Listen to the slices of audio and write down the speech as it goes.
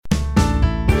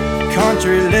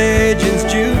Country Legends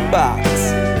Jukebox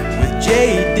with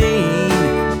J. Dean,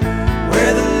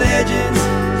 where the legends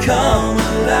come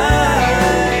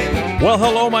alive. Well,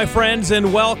 hello, my friends,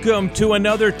 and welcome to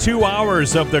another 2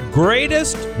 hours of the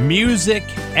greatest music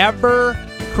ever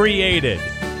created.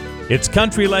 It's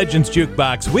Country Legends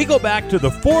Jukebox. We go back to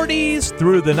the 40s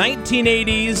through the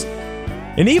 1980s,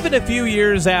 and even a few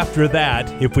years after that,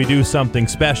 if we do something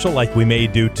special like we may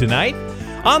do tonight.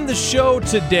 On the show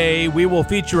today, we will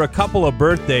feature a couple of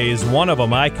birthdays. One of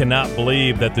them, I cannot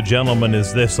believe that the gentleman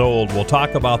is this old. We'll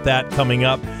talk about that coming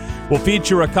up. We'll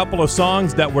feature a couple of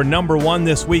songs that were number one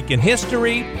this week in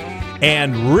history.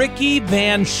 And Ricky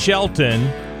Van Shelton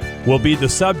will be the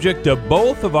subject of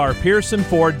both of our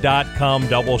PearsonFord.com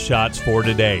double shots for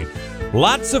today.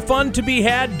 Lots of fun to be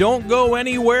had. Don't go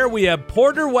anywhere. We have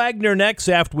Porter Wagner next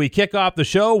after we kick off the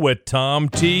show with Tom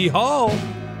T. Hall.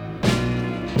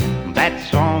 That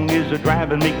song is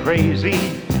driving me crazy.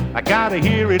 I gotta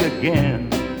hear it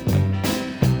again.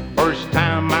 First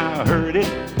time I heard it,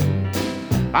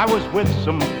 I was with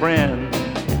some friends.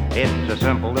 It's a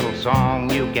simple little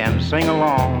song you can sing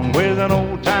along with an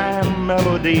old-time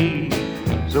melody.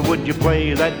 So would you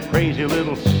play that crazy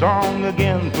little song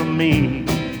again for me?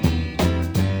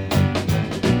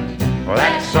 Well,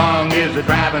 that song is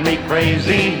driving me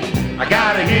crazy. I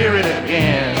gotta hear it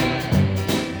again.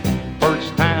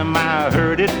 First time I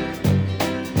heard it,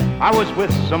 I was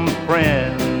with some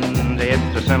friends.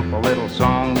 It's a simple little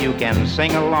song you can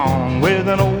sing along with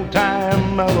an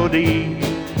old-time melody.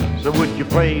 So would you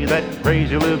play that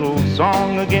crazy little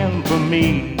song again for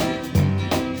me?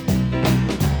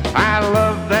 I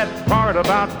love that part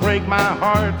about break my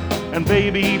heart and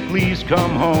baby please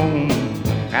come home.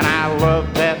 And I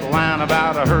love that line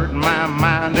about hurting my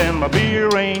mind and my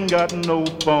beer ain't got no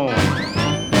foam.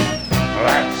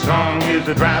 That song is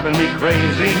driving me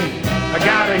crazy. I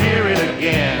gotta hear it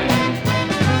again.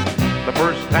 The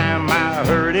first time I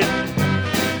heard it,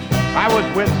 I was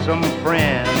with some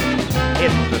friends.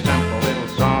 It's a simple little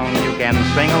song you can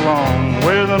sing along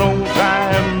with an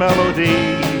old-time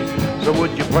melody. So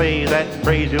would you play that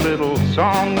crazy little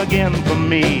song again for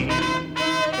me?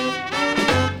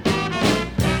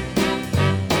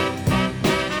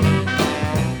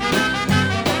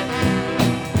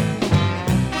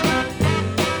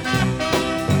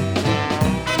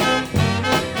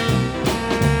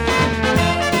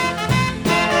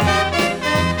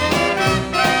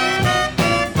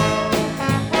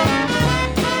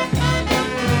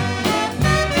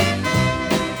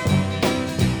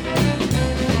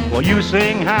 You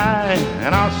sing high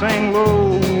and I'll sing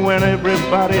low and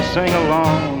everybody sing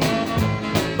along.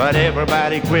 But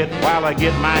everybody quit while I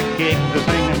get my kick to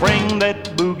sing and bring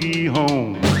that boogie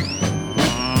home.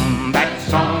 That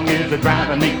song is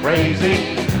driving me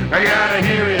crazy. I gotta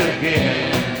hear it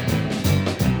again.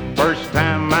 First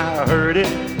time I heard it,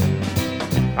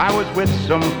 I was with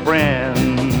some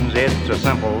friends. It's a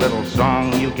simple little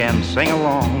song you can sing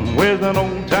along with an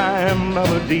old-time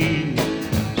melody.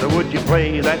 So would you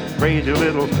play that crazy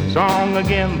little song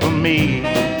again for me?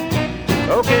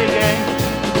 Okay, gang.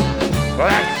 Well,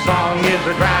 that song is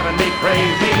driving me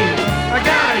crazy. I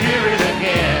gotta hear it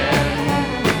again.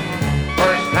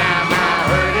 First time I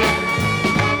heard it,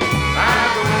 I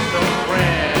was with some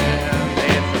friends.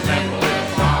 It's a simple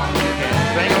little song you can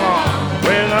sing along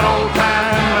with an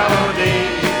old-time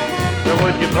melody. So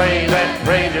would you play that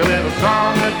crazy little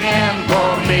song again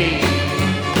for me?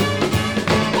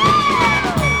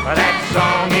 That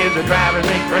song is driving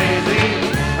me crazy.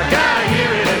 I gotta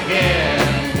hear it again.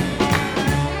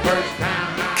 First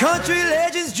time. Country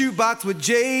Legends Jukebox with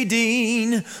J.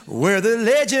 Dean, where the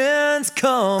legends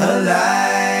come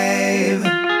alive.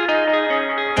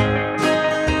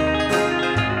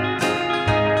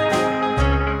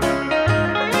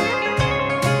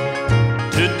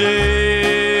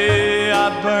 Today I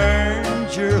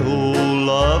burned your old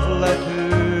love letter.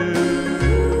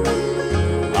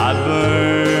 I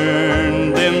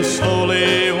burned them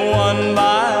slowly one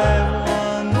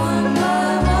by one.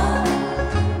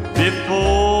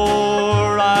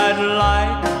 Before I'd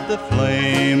light the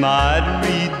flame, I'd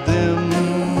read them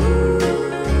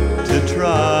to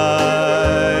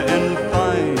try and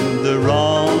find the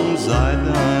wrongs I'd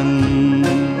done.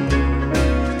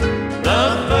 The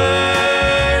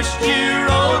first you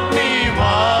wrote me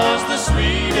was the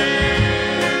sweetest.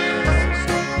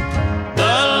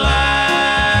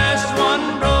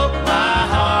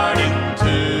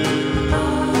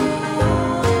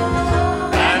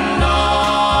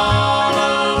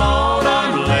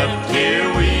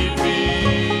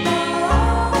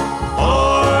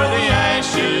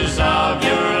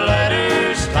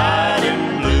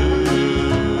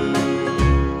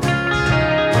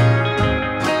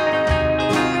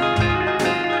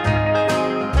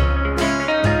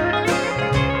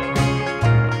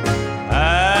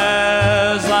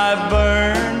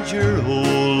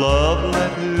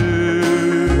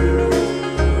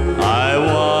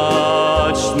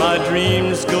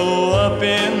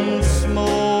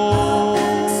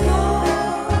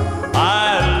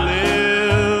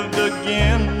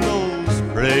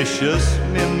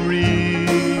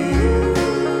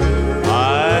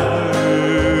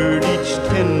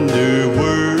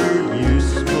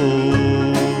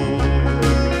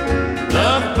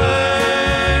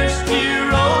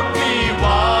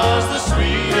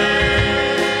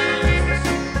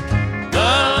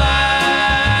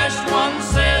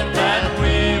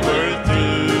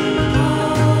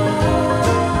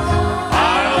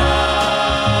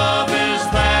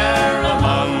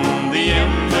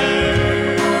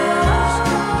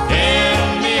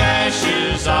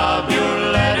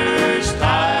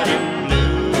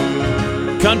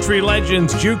 Country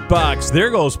Legends Jukebox.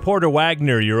 There goes Porter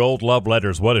Wagner, Your Old Love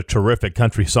Letters. What a terrific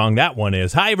country song that one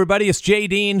is. Hi, everybody. It's Jay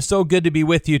Dean. So good to be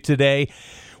with you today.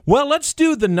 Well, let's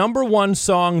do the number one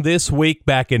song this week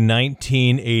back in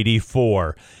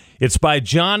 1984. It's by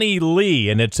Johnny Lee,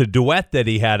 and it's a duet that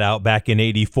he had out back in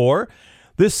 84.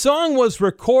 This song was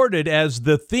recorded as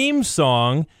the theme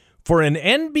song for an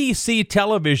NBC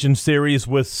television series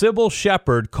with Sybil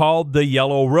Shepherd called The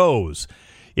Yellow Rose.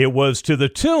 It was to the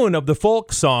tune of the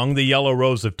folk song, The Yellow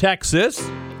Rose of Texas.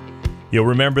 You'll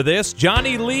remember this.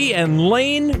 Johnny Lee and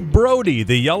Lane Brody,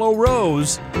 The Yellow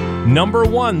Rose, number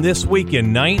one this week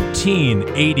in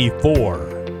 1984.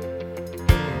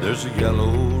 There's a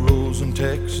yellow rose in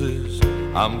Texas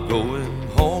I'm going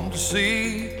home to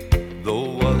see.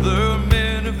 Though other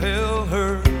men have held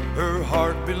her, her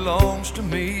heart belongs to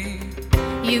me.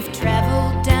 You've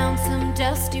traveled down some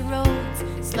dusty roads,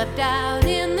 slept out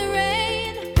in the rain.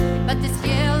 But this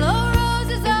yellow rose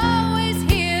is always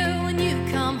here when you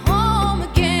come home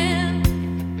again.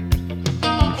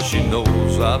 She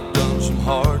knows I've done some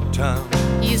hard times.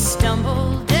 You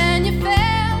stumbled and you fell.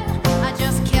 I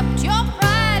just kept your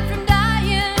pride from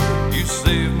dying. You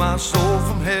saved my soul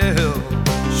from hell.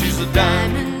 She's a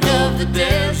diamond of the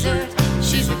desert.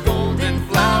 She's a golden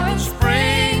flower of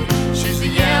spring. She's a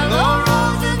yellow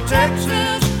rose of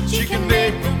Texas. She can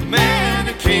make a man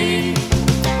a king.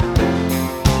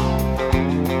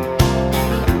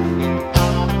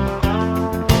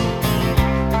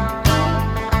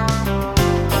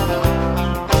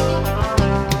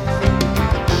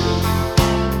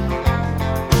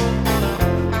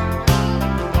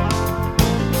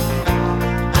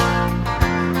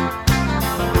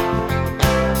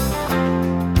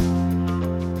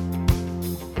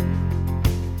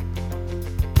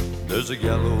 There's a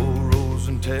yellow rose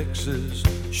in Texas.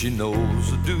 She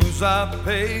knows the dues I've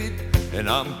paid, and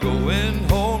I'm going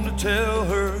home to tell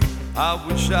her I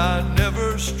wish I'd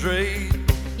never strayed.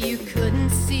 You couldn't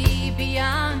see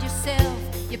beyond yourself,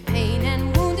 your pain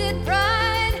and wounded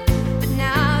pride. But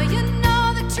now you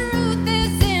know the truth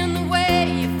is in the way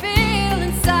you feel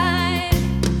inside.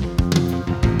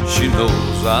 She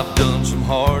knows I've done some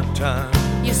hard times.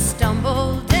 You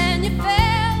stumbled and you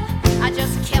fell. I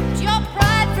just kept your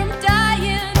pride from dying.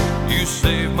 You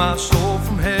saved my soul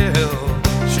from hell.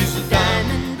 She's a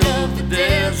diamond of the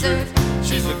desert.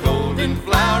 She's a golden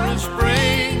flower of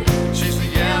spring. She's a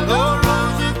yellow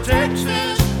rose of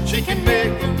Texas. She can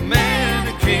make a man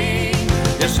a king.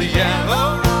 Yes, a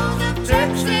yellow rose of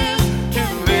Texas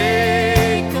can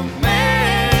make a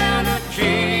man a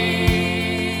king.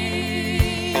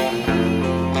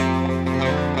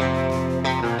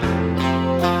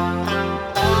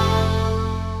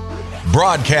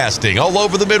 Broadcasting all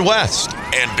over the Midwest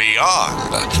and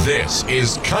beyond. This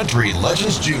is Country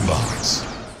Legends Jukebox.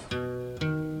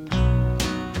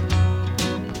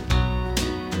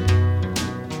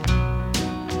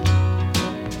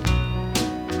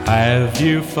 Have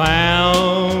you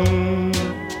found,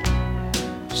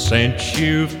 since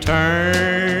you've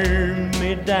turned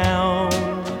me down,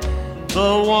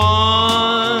 the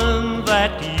one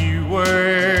that you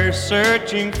were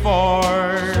searching for?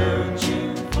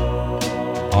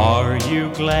 Are you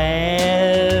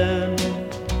glad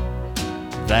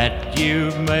that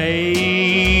you've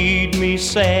made me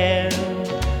sad?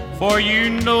 For you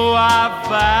know I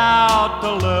vowed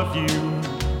to love you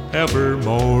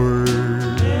evermore.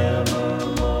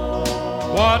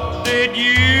 What did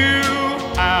you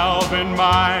have in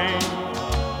mind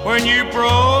when you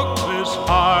broke this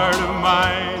heart of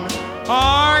mine?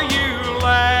 Are you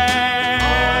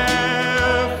laughing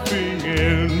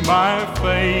in my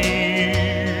face?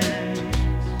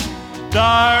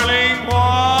 Darling,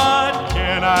 what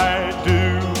can I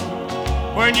do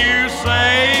when you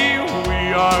say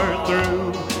we are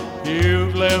through?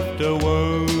 You've left a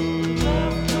wound.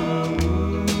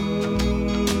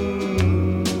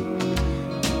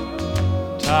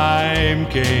 Time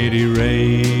can't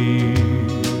erase.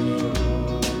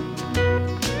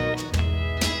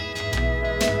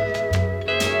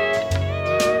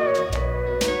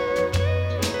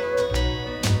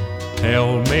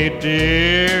 Tell me,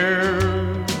 dear,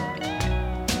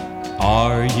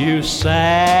 are you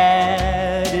satisfied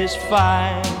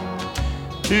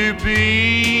to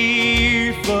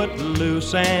be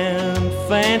footloose and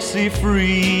fancy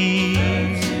free?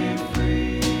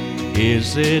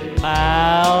 Is it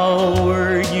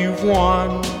power you've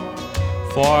won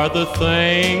for the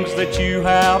things that you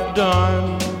have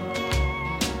done?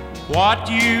 What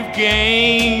you've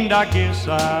gained, I guess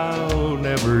I'll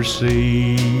never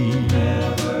see.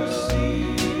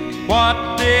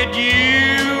 What did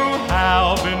you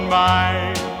have in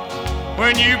mind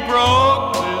when you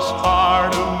broke this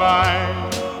heart of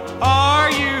mine? Are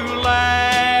you laughing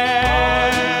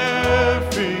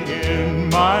in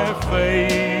my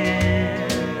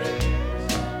face?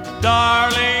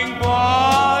 Darling,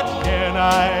 what can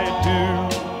I do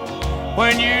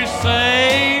when you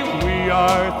say we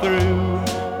are through?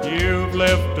 You've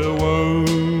left a wound.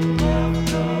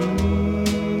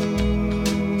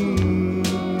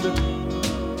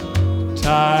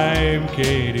 Time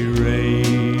can't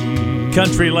erase.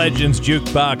 Country Legends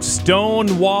Jukebox,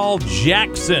 Stonewall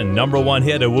Jackson, #1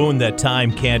 hit, A Wound That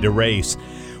Time Can't Erase.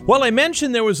 Well, I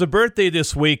mentioned there was a birthday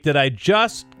this week that I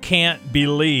just can't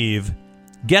believe.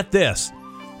 Get this.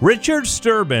 Richard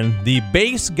Sturban, the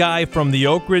bass guy from the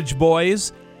Oak Ridge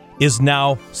Boys, is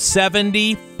now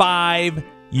 75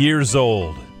 years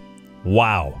old.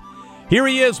 Wow. Here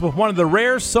he is with one of the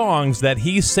rare songs that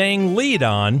he sang lead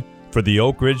on for the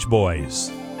Oak Ridge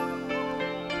Boys.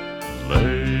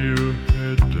 Lay your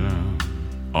head down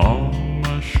on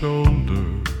my shoulder.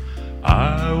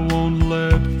 I won't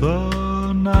let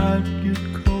the night get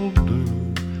colder.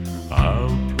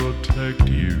 I'll protect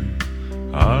you.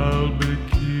 I'll be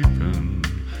keeping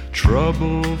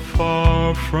trouble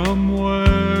far from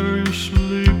where you're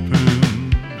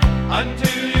sleeping.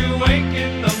 Until you wake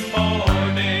in the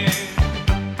morning,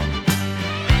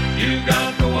 you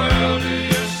got the world to yourself.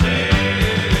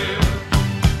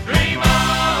 Dream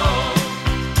on,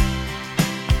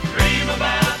 dream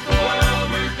about the world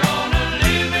we're gonna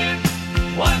live in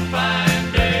one fine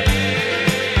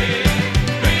day.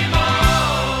 Dream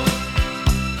on,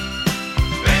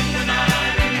 spend the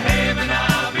night in heaven.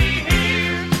 I'll be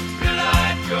here till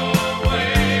light your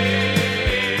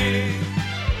way.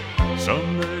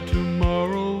 Someday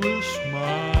tomorrow will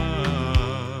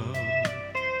smile,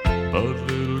 but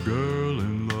little girl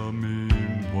in the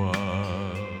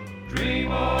meanwhile,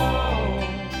 dream on.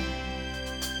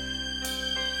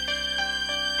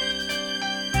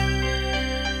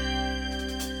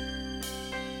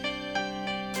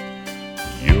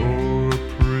 You're a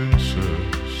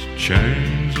princess,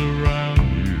 chains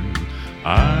around you.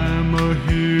 I'm a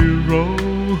hero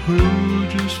who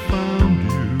just found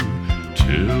you.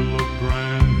 Till a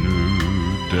brand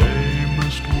new day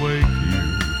must wake you.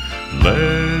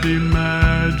 Let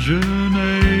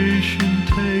imagination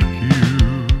take you.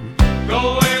 Go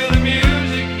where the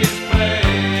music is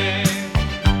playing.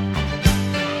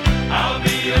 I'll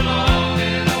be along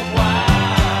in a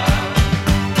while.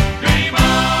 Dream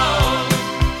on,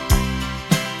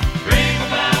 dream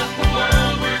about the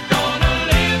world we're gonna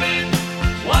live in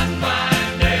one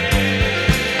fine day.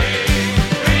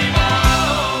 Dream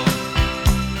on,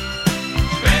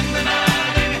 spend the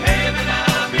night in heaven.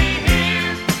 I'll be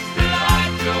here till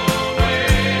light your way.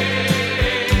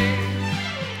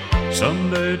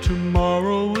 Someday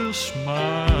tomorrow will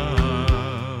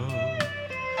smile,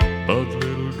 but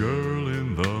little girl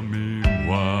in the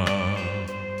meanwhile,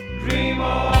 dream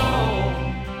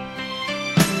on.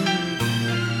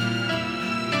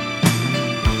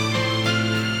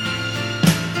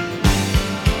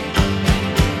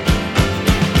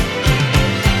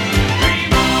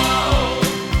 Dream on,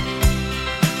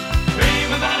 dream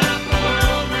about the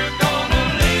world we're gonna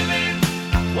live in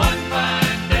one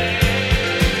fine day.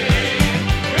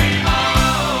 Dream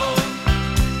on,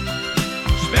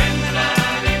 spend the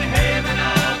night in heaven.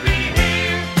 I'll be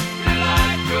here till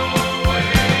light your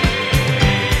way.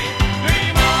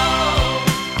 Dream on,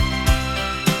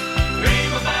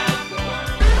 dream about the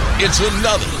world. It's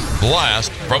another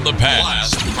blast from the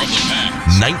past.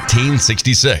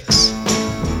 1966.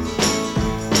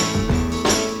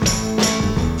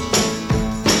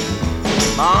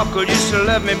 My uncle used to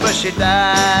love me, but she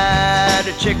died.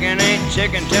 A chicken ain't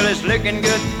chicken till it's licking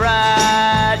good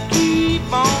fried.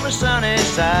 Keep on the sunny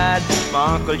side.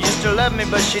 My uncle used to love me,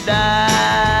 but she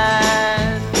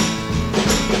died.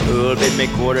 Who'll bid me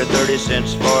quarter, 30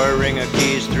 cents for a ring of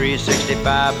keys,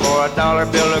 $3.65 for a dollar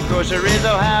bill of groceries.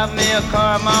 Oh, have me a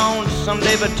car of my own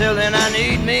someday, but till then I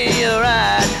need me a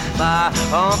ride. My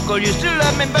uncle used to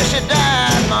love me, but she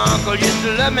died. My uncle used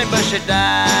to love me, but she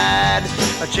died.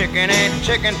 A chicken ain't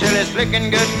chicken till it's licking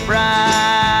good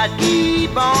fried.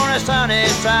 Keep on the sunny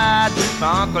side.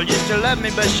 My uncle used to love me,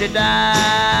 but she died.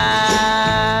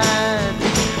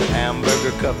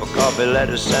 Hamburger, cup of coffee,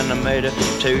 lettuce, and tomato.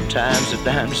 2 times a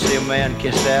dime to see a man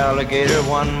kiss the alligator.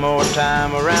 One more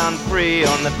time around free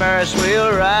on the Ferris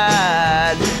wheel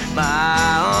ride.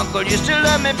 My uncle used to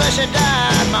love me, but she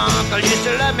died. My uncle used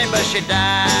to love me, but she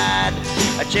died.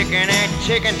 A chicken ain't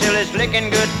chicken till it's licking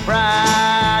good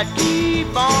fried.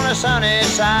 Keep on the sunny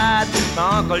side.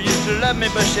 My uncle used to love me,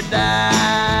 but she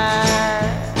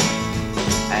died.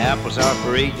 apples are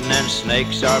for eating and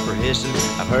snakes are for hissing.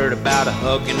 I've heard about a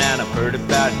hugging and I've heard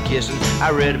about kissing. I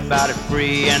read about it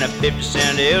free in a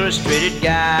 50-cent illustrated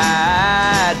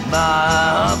guide.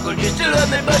 My uncle used to love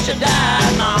me, but she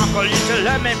died. My uncle used to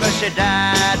love me, but she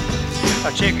died.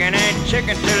 A chicken ain't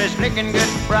chicken till it's licking good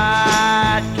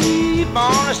fried. Keep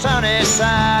on the sunny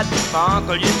side. My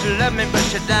uncle used to love me, but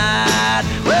she died.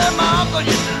 Well, my uncle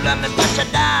used to love me, but she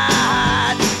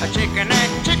died. A chicken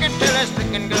ain't chicken till it's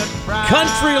licking good fried.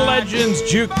 Country Legends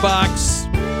Jukebox,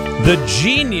 the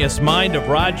genius mind of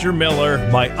Roger Miller.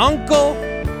 My uncle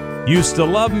used to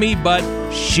love me, but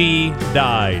she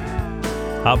died.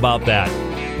 How about that?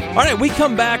 All right, we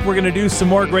come back. We're going to do some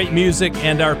more great music,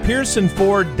 and our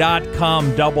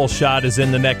PearsonFord.com double shot is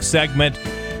in the next segment.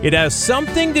 It has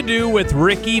something to do with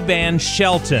Ricky Van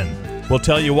Shelton. We'll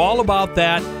tell you all about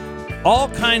that. All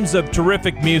kinds of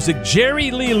terrific music. Jerry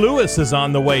Lee Lewis is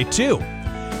on the way, too.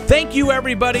 Thank you,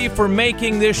 everybody, for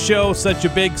making this show such a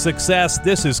big success.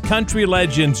 This is Country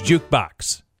Legends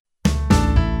Jukebox.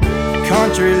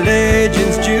 Country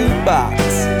Legends Jukebox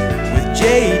with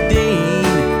J.D.,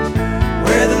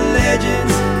 where the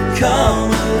legends come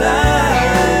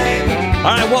alive.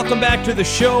 All right, welcome back to the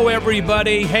show,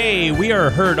 everybody. Hey, we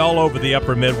are heard all over the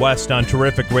upper Midwest on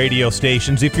terrific radio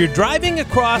stations. If you're driving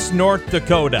across North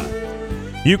Dakota,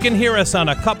 you can hear us on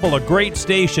a couple of great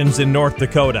stations in North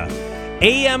Dakota.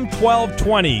 AM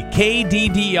 1220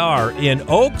 KDDR in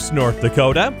Oaks, North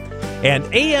Dakota, and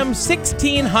AM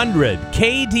 1600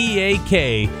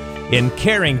 KDAK in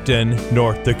Carrington,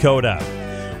 North Dakota.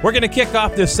 We're going to kick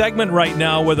off this segment right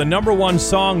now with a number one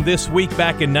song this week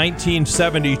back in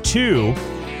 1972.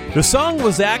 The song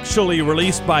was actually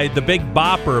released by the Big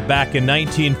Bopper back in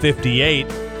 1958,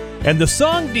 and the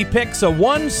song depicts a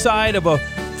one side of a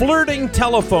flirting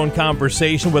telephone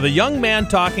conversation with a young man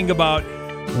talking about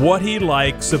what he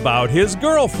likes about his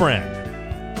girlfriend.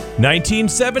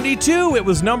 1972, it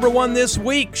was number one this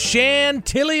week,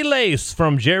 Chantilly Lace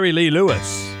from Jerry Lee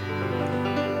Lewis.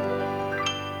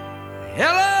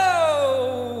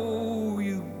 Hello,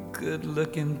 you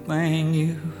good-looking thing,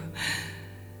 you.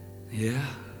 Yeah?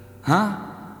 Huh?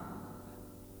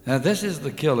 Now, this is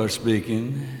the killer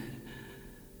speaking.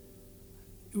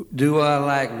 Do I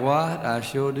like what? I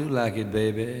sure do like it,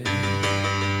 baby.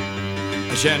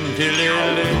 Chantilly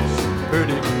lace,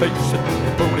 pretty face,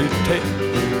 ponytail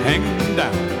hanging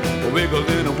down, a wiggle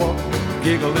in a walk,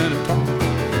 giggle in a talk.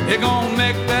 It gon'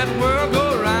 make that world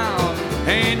go round.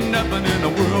 Ain't nothing in the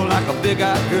world like a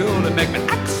big-eyed girl that make me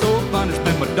act so funny,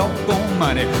 spend my doggone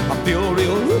money. I feel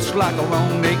real loose like a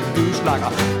long-necked goose, like a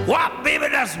whop, baby,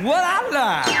 that's what I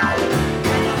like.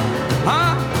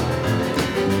 Huh?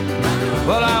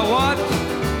 Well, I what?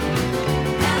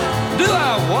 Do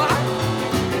I what?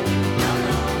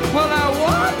 Well, I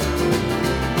what?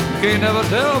 Can't never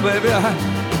tell, baby.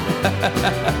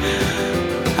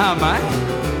 I might.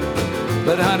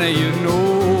 But, honey, you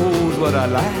knows what I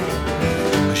like.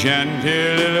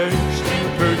 Chantilly lace,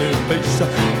 pretty face,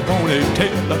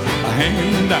 ponytail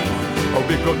hanging down, a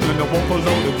wiggle in the walk, a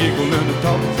load of giggle in the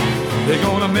talk. They're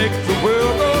gonna make the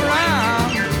world go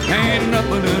round. Ain't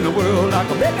nothing in the world like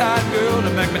a big-eyed girl to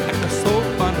make me act so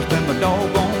fun to spend my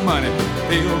doggone money.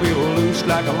 Feel real loose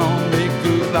like a long-necked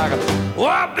goose, like a,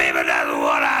 oh, baby, that's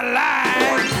what I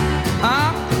like.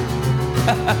 Huh?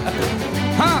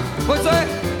 Huh? What's that?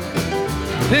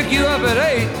 Pick you up at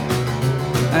 8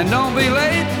 and don't be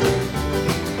late.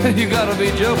 You gotta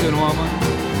be joking, woman.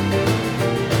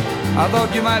 I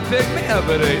thought you might pick me up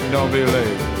at 8 and don't be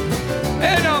late.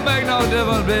 It don't make no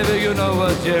difference, baby. You know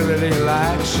what Jerry Lee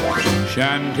likes.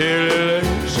 Chantilly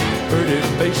lace, pretty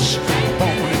face,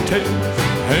 ponytail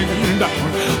hanging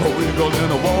down, a wiggle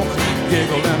and a walk,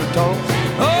 giggle and a talk.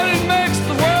 Oh, it makes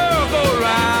the world go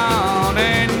round.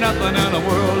 Ain't nothing in the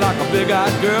world like a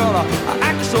big-eyed girl. I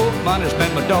act so funny,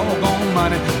 spend my doggone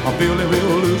money. I'm feeling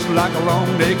real loose like a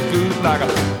long-necked goose, like a,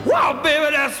 wow, baby,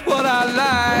 that's what I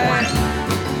like.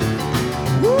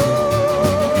 Woo!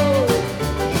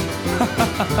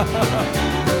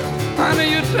 Honey,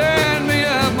 you tearing me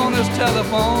up on this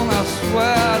telephone. I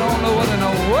swear I don't know what in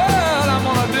the world I'm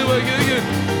gonna do with you.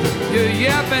 You're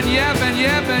yapping.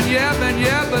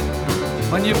 But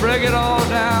when you break it all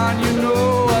down, you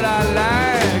know what I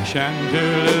like.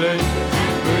 Chantilly lace,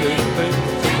 pretty face,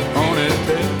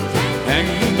 ponytail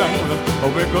hanging down, a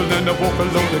wiggle and a walk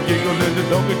along, a giggle and a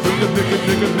dog,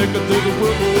 make it do the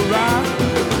world go round.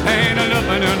 Ain't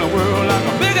nothing in the world like a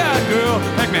big-eyed girl,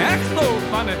 make me act so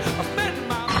funny.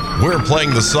 We're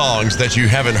playing the songs that you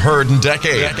haven't heard in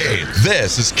decades.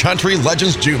 This is Country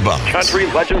Legends Jukebox. Country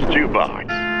Legends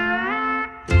Jukebox.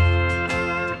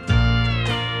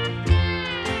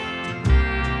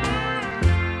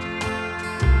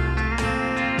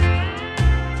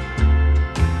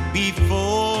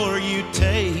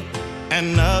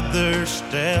 another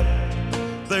step.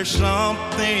 There's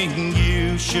something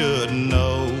you should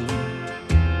know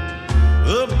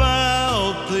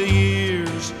about the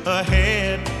years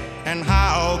ahead and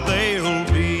how they'll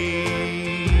be.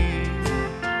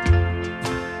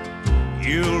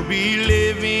 You'll be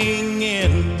living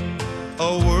in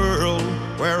a world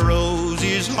where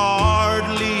roses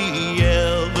hardly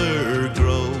ever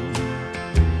grow.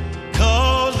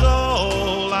 'Cause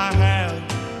all I have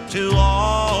to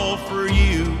offer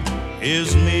you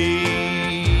is me.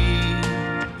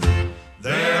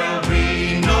 There'll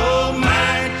be no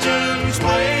mansions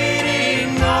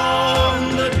waiting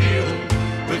on the hill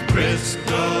with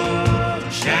crystal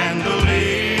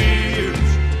chandeliers,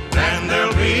 and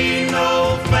there'll be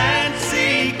no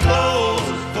fancy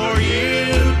clothes for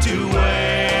you to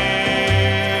wear.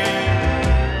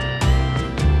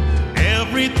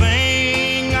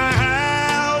 Everything I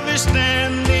have is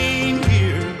standing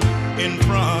here in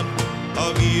front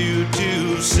of you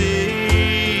to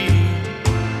see.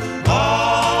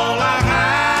 All I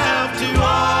have to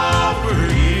offer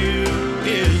you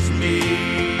is me.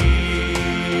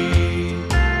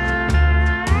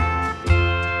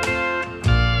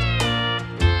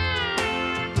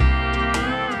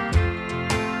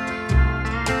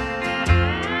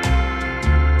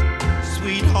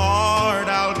 Sweetheart,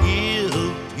 I'll give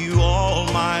you all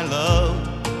my love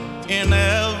in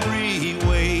every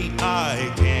way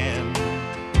I can.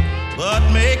 But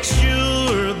make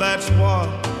sure that's what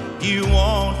you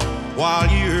want while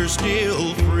you're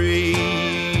still free.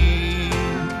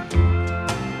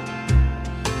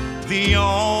 The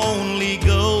only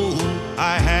goal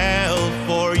I have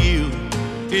for you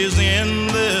is in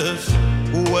this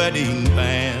wedding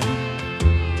band.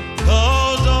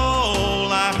 'Cause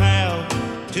all I have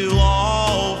to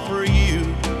offer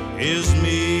you is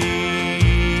me.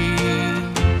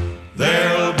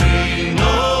 There'll be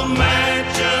no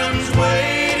mansions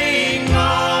waiting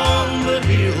on the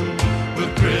hill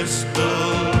with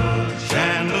crystal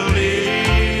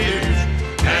chandeliers,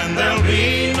 and there'll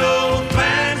be no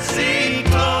fancy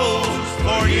clothes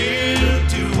for you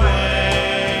to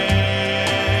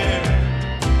wear.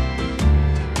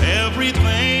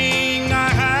 Everything I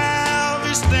have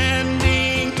is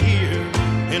standing here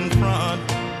in front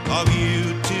of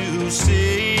you to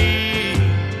see.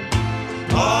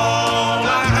 All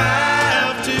I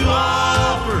have to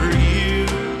offer you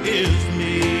is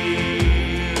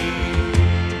me.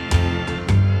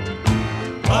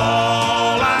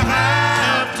 All I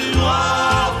have to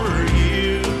offer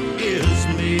you is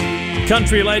me.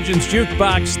 Country Legends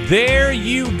Jukebox, there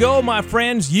you go, my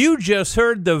friends. You just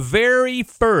heard the very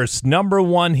first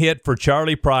 #1 hit for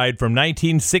Charlie Pride from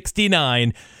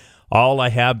 1969. All I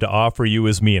have to offer you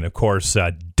is me. And, of course,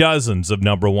 dozens of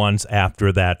 #1s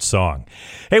after that song.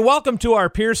 Hey, welcome to our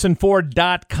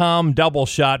PearsonFord.com double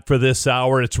shot for this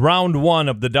hour. It's round one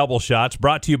of the double shots,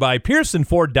 brought to you by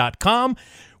PearsonFord.com,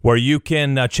 where you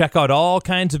can check out all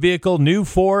kinds of vehicle, new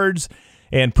Fords,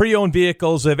 and pre-owned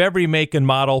vehicles of every make and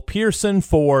model.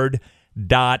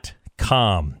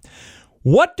 PearsonFord.com.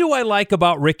 What do I like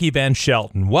about Ricky Van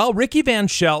Shelton? Well, Ricky Van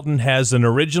Shelton has an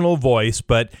original voice,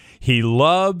 but he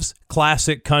loves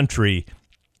classic country,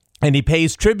 and he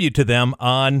pays tribute to them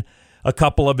on a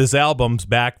couple of his albums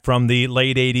back from the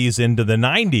late 80s into the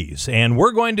 90s. And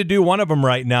we're going to do one of them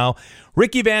right now.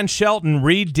 Ricky Van Shelton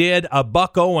redid a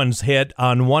Buck Owens hit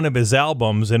on one of his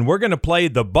albums, and we're going to play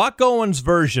the Buck Owens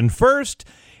version first,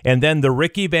 and then the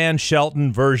Ricky Van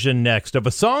Shelton version next, of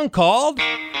a song called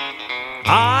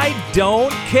I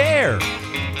Don't Care.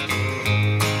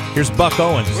 Here's Buck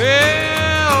Owens.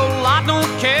 Well, I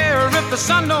don't care if the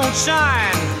sun don't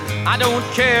shine. I don't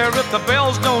care if the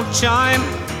bells don't chime.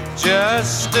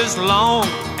 Just as long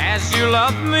as you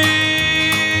love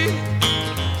me.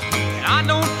 And I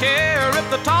don't care if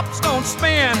the tops don't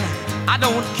spin. I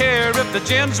don't care if the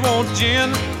gins won't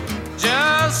gin.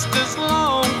 Just as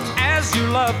long as you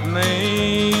love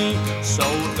me. So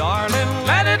darling,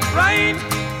 let it rain,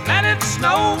 let it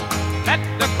snow, let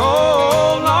the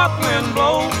cold north wind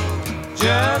blow.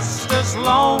 Just as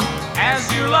long as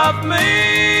you love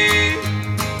me.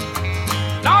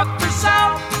 North or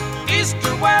south, east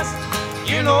or west,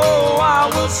 you know I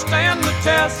will stand the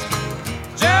test.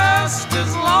 Just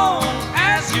as long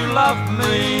as you love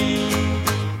me.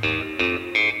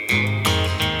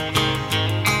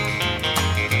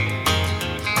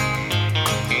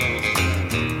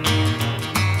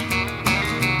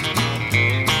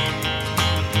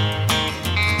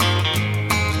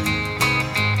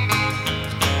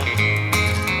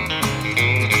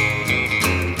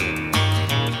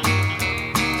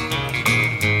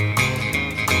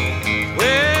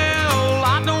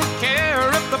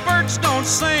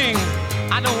 Sing.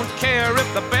 I don't care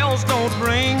if the bells don't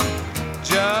ring,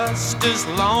 just as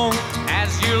long as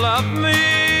you love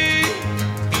me.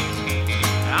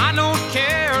 I don't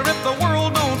care if the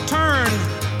world don't turn,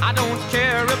 I don't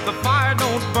care if the fire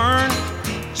don't burn,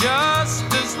 just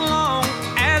as long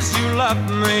as you love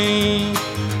me.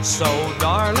 So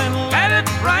darling, let it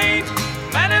rain,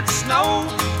 let it snow,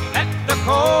 let the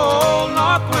cold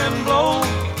north wind blow,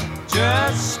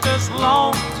 just as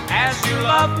long as you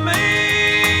love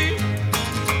me.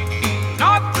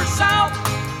 North or south,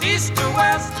 east or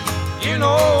west, you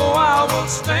know I will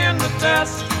stand the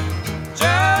test,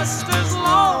 just as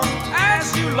long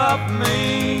as you love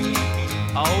me.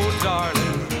 Oh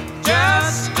darling,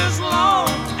 just as long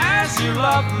as you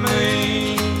love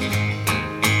me.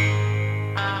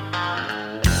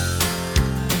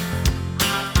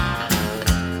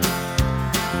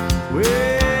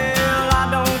 Well, I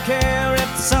don't care if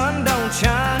the sun don't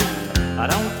shine, I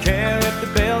don't care if the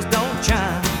bells don't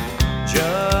chime,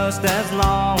 just as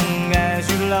long as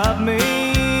you love me.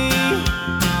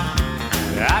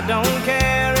 I don't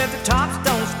care if the tops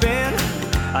don't spin,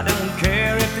 I don't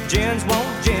care if the gins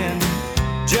won't gin,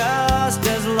 just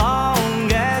as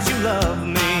long as you love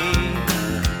me.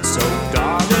 So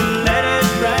darling, let it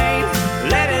rain,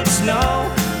 let it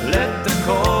snow, let the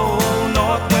cold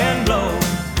north wind blow,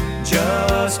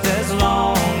 just as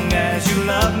long as you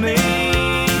love me.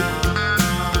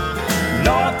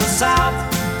 North or south,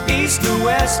 east or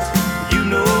west, you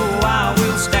know I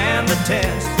will stand the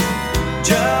test,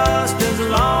 just as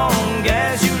long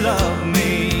as you love me.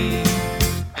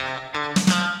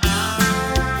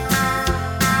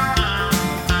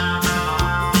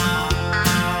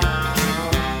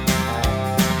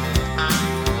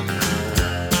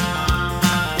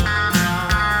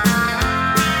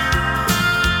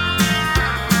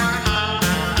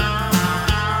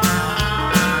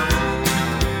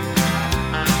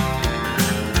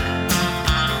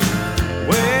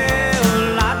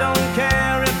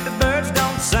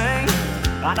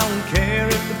 I don't care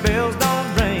if the bells don't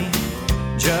ring,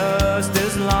 just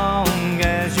as long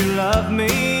as you love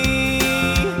me.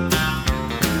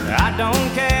 I don't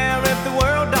care if the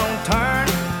world don't turn,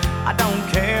 I don't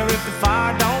care if the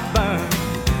fire don't burn,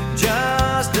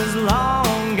 just as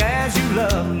long as you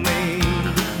love me.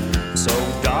 So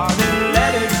darling,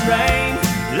 let it rain,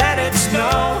 let it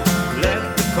snow,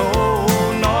 let the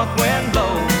cold north wind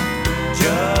blow,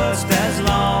 just as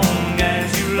long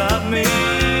as you love me.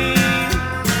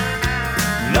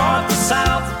 North or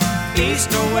south,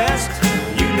 east or west,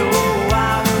 you know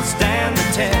I will stand the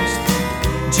test,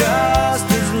 just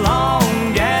as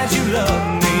long as you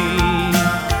love me.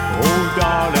 Oh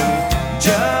darling,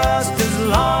 just as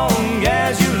long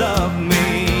as you love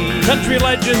me. Country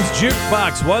Legends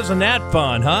Jukebox, wasn't that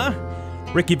fun, huh?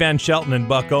 Ricky Van Shelton and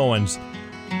Buck Owens.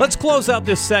 Let's close out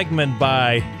this segment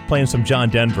by playing some John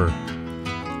Denver.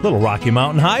 Little Rocky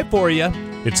Mountain High for you.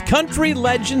 It's Country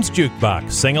Legends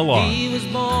Jukebox. Sing along. He was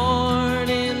born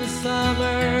in the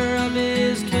summer of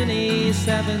his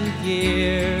 27th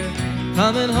year,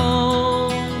 coming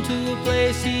home to a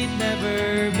place he'd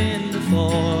never been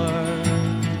before.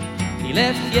 He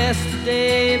left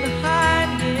yesterday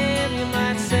behind him. You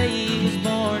might say he was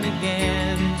born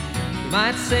again. You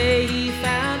might say he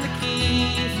found the key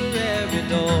for every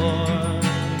door.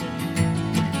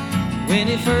 When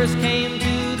he first came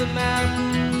to the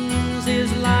mountains,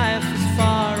 his life was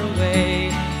far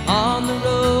away, on the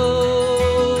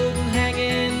road and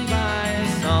hanging by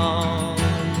a song.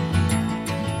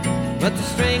 But the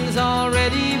string's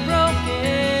already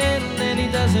broken and he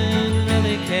doesn't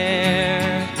really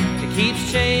care. It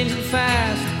keeps changing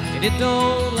fast and it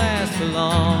don't last for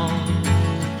long.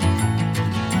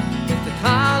 But the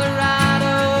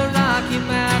Colorado Rocky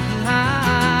Mountain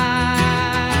High,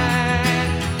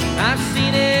 I've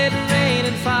seen it rain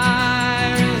and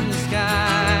fire in the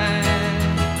sky.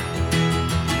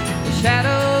 The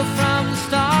shadow from the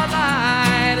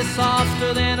starlight is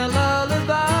softer than a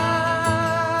lullaby.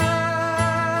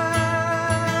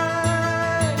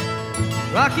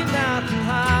 Rocky Mountain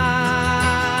High,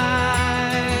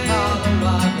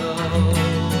 Colorado.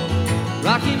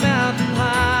 Rocky Mountain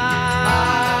High,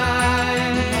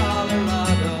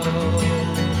 Colorado.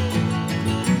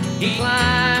 He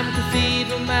climbed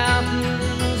Cathedral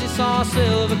Mountains, he saw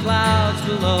silver clouds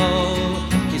below.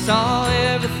 He saw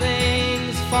everything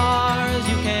as far as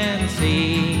you can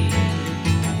see.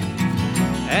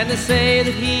 And they say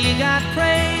that he got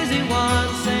crazy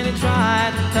once and he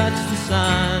tried to touch the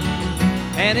sun,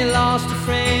 and he lost a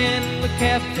friend but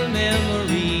kept a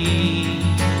memory.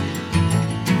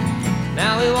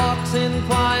 Now he walks in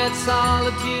quiet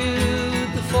solitude,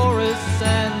 the forests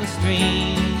and the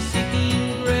streams,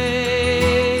 seeking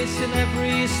grace in every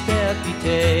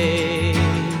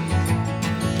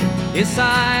His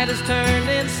side is turned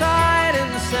inside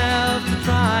himself to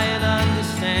try and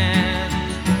understand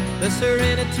the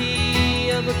serenity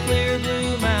of a clear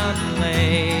blue mountain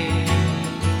lake.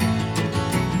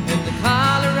 In the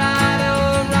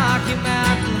Colorado Rocky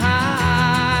Mountain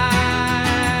High,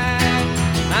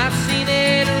 I've seen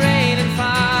it rain and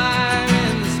fire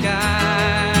in the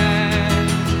sky.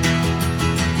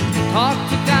 Talk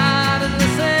to God and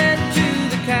listen to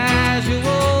the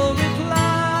casual reply.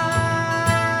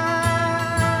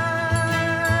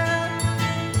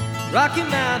 Rocky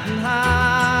Mountain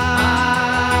High,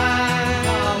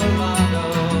 Colorado.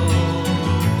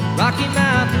 Rocky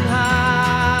Mountain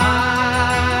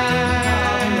High,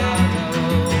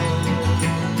 Colorado.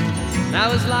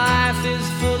 Now his life is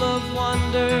full of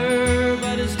wonder,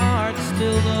 but his heart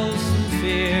still knows some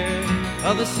fear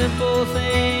of a simple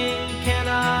thing he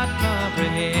cannot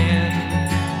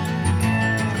comprehend.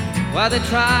 Why they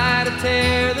try to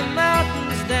tear the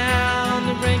mountains down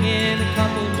to bring in a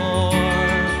couple more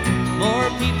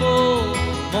people,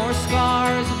 more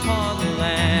scars upon the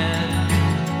land.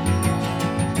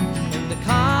 In the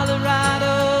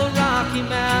Colorado Rocky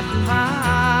Mountain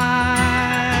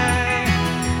High,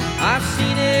 I've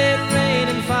seen it rain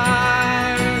and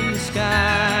fire in the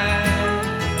sky.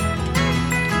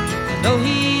 I know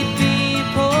he'd be a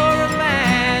poorer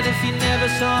man if he never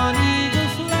saw an eagle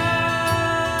fly.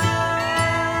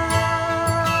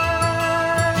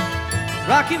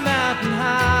 Rocky Mountain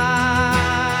High,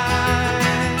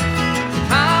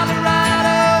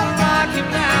 Colorado Rocky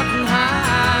Mountain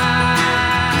High,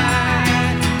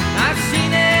 I've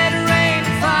seen it rain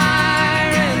and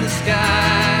fire in the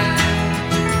sky.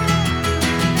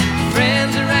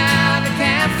 Friends around the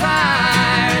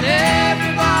campfire and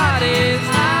everybody's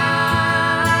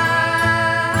high.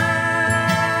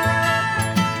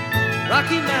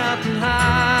 Rocky Mountain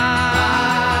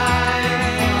High,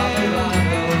 Colorado.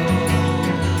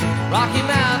 Rocky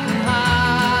Mountain High,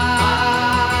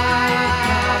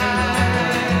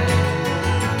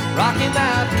 Rocky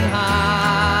Mountain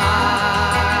High,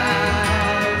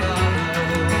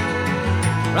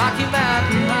 Rocky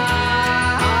Mountain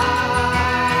High,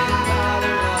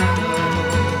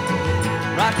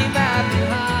 Rocky Mountain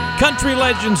High. Country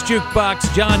Legends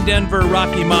Jukebox, John Denver,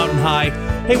 Rocky Mountain High.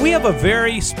 Hey, we have a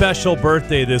very special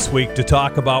birthday this week to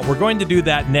talk about. We're going to do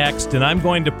that next, and I'm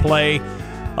going to play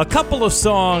a couple of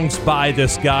songs by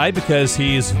this guy because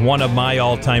he's one of my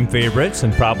all-time favorites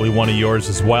and probably one of yours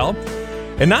as well.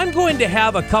 And I'm going to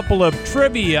have a couple of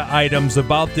trivia items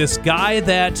about this guy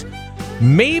that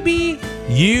maybe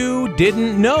you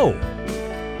didn't know.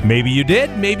 Maybe you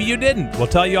did, maybe you didn't. We'll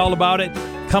tell you all about it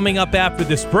coming up after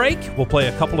this break. We'll play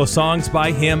a couple of songs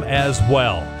by him as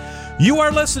well. You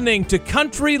are listening to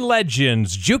Country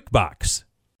Legends Jukebox.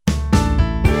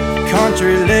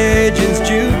 Country Legends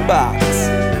Jukebox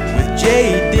with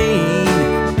Jay Dean,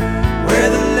 where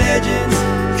the legends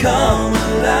come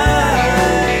alive.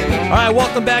 All right,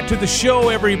 welcome back to the show,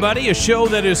 everybody. A show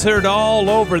that is heard all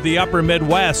over the upper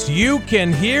Midwest. You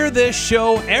can hear this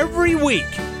show every week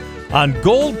on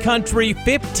Gold Country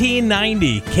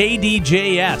 1590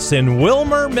 KDJS in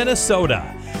Wilmer,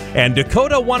 Minnesota, and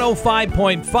Dakota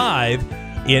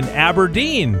 105.5 in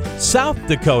Aberdeen, South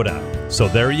Dakota. So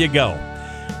there you go.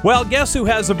 Well, guess who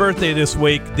has a birthday this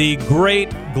week? The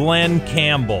great Glenn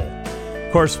Campbell.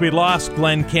 Of course, we lost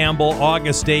Glenn Campbell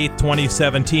August 8th,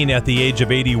 2017 at the age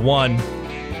of 81.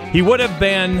 He would have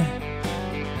been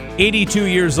 82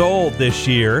 years old this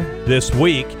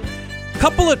week.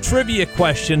 Couple of trivia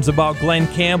questions about Glenn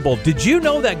Campbell. Did you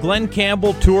know that Glenn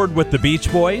Campbell toured with the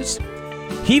Beach Boys?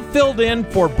 He filled in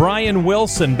for Brian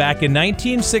Wilson back in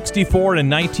 1964 and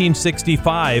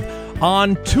 1965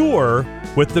 on tour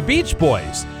with the Beach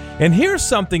Boys. And here's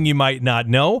something you might not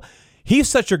know. He's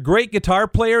such a great guitar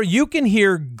player. You can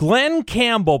hear Glenn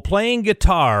Campbell playing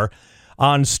guitar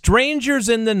on Strangers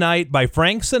in the Night by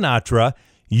Frank Sinatra,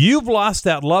 You've Lost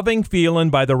That Loving Feelin'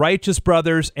 by the Righteous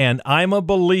Brothers, and I'm a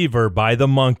Believer by the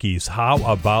Monkees. How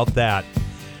about that?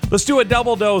 Let's do a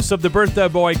double dose of the birthday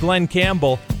boy, Glenn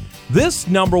Campbell. This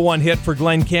number one hit for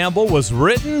Glenn Campbell was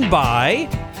written by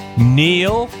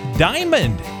Neil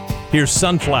Diamond. Here's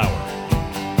Sunflower.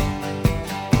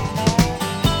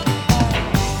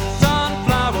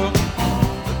 Sunflower,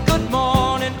 good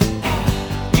morning.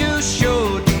 You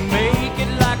sure do make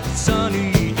it like a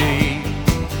sunny day.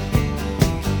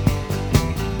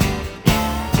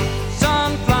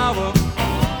 Sunflower,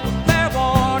 fair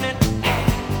warning.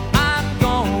 I'm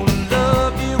gonna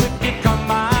love you if you come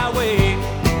my way.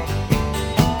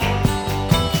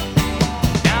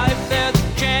 Now if there's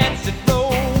a chance that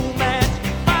romance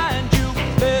can find you,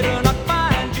 better not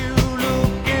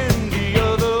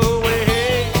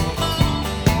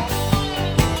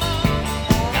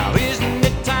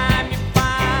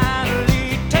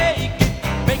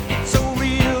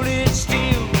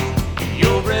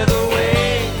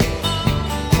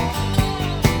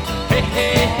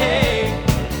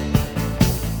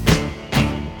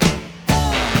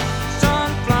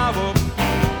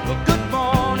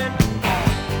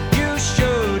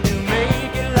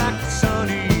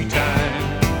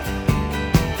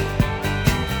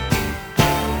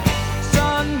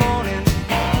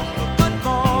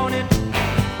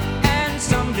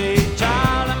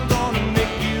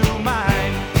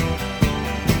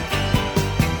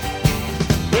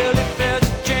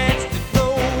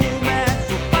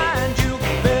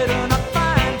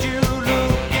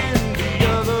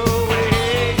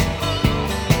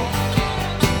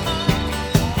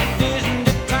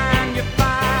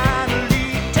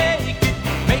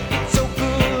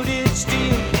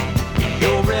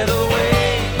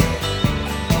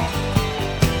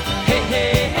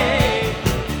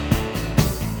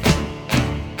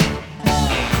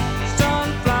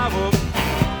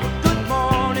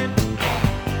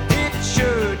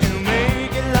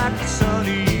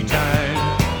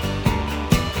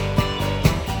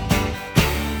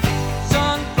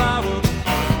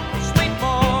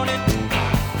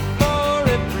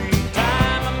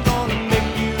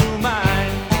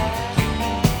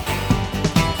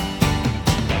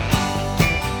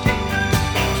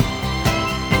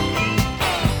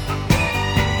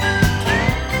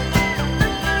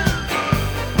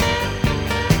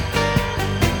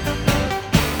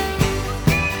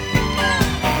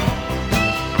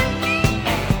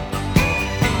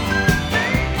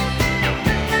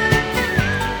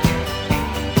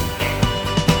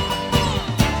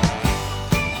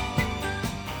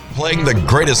playing the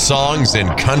greatest songs in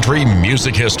country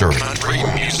music history.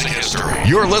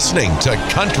 You're listening to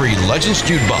Country Legends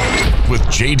Jukebox with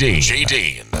J.D.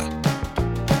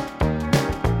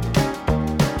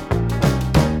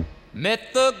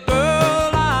 Met the girl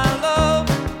I love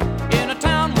in a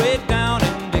town way down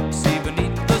in Dixie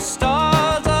beneath the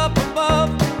stars up above.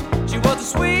 She was the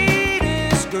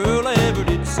sweetest girl I ever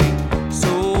did see.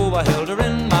 So I held her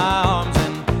in my arms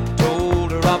and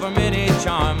told her of her many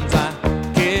charms. I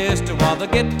kissed her while the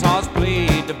guitars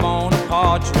played the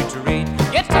Bonaparte retreat.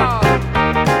 Guitar!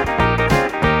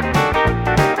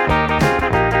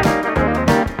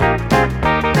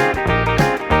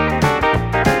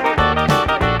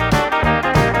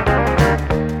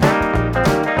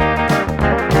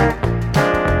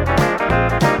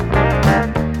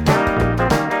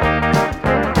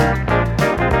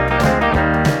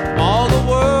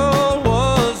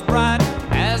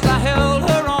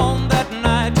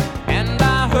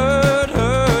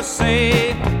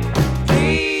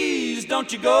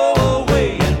 You go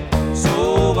away, and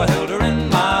so I held her in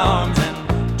my arms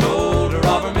and told her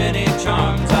of her many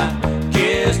charms. I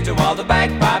kissed her while the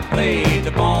bagpipe played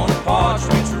the Bonaparte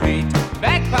retreat.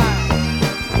 Bagpipe.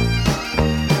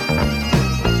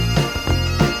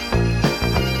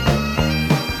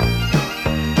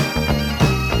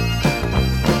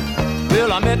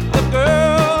 Well, I met the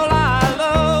girl I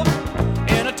love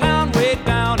in a town way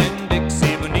down in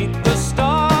Dixie beneath the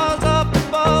stars up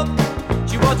above.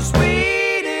 She was a sweet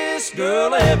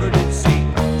girl I ever did see.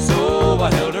 So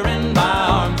I held her in my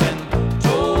arms and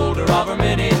told her of her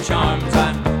many charms.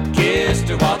 I kissed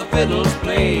her while the fiddles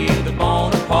played the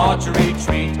Bonaparte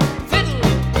retreat.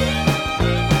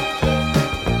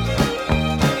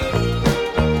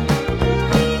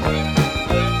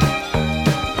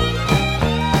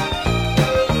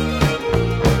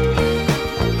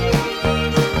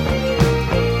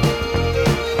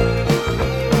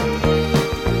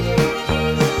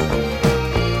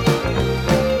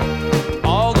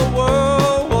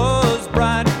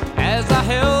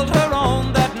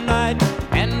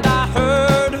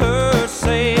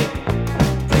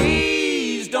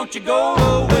 You go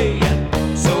away,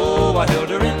 and so I held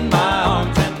her in my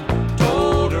arms and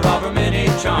told her of her many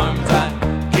charms. I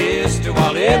kissed her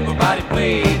while everybody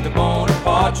played the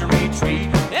Bonaparte retreat.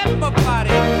 Everybody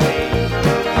played.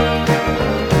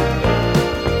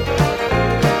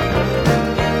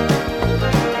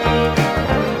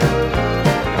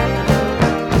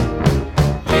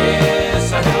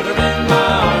 Yes, I held her in my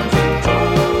arms and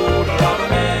told her of her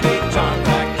many charms. I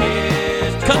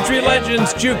kissed her. Country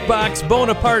Legends Jukebox,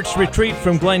 Bonaparte's Retreat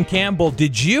from Glen Campbell.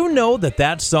 Did you know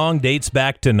that song dates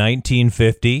back to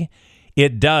 1950?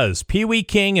 It does. Pee Wee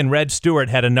King and Red Stewart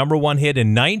had a #1 hit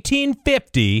in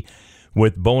 1950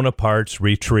 with Bonaparte's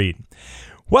Retreat.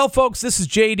 Well, folks, this is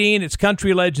J.D. and it's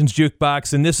Country Legends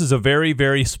Jukebox, and this is a very,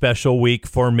 very special week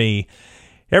for me.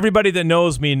 Everybody that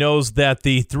knows me knows that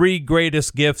the 3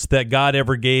 greatest gifts that God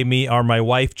ever gave me are my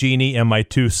wife, Jeannie, and my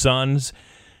 2 sons.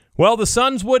 Well, the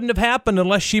sons wouldn't have happened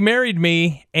unless she married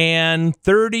me, and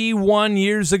 31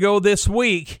 years ago this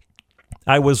week,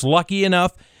 I was lucky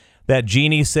enough that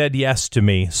Jeannie said yes to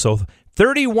me. So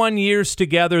 31 years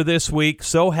together this week,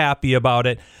 so happy about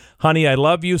it. Honey, I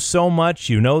love you so much.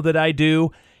 You know that I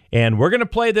do. And we're going to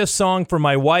play this song for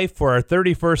my wife for our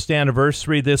 31st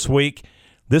anniversary this week.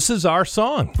 This is our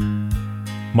song,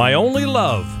 My Only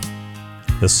Love,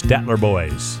 the Statler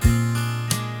Boys.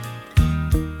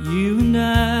 You and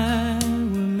I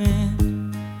were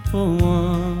meant for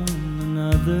one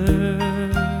another.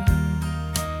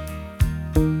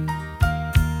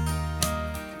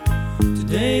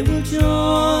 Today we'll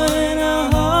join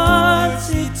our hearts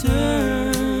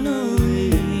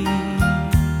eternally.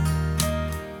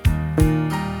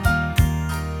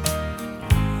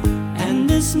 And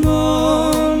this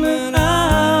moment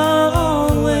I'll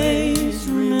always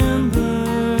remember.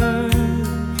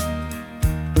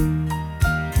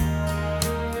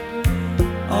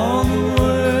 All the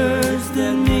words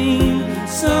that mean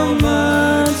so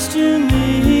much to me.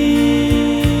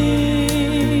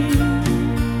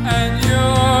 And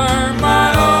you're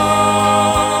my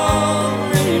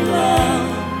only love,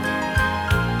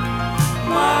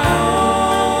 my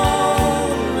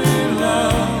only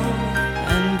love.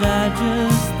 And I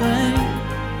just thank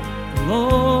the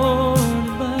Lord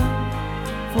above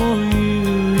for you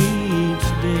each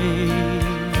day.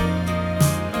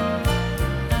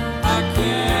 I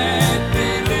can't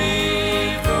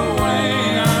believe the way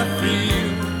I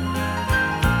feel.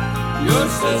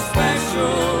 You're so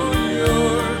special,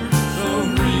 you're so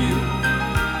real.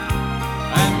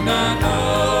 And I know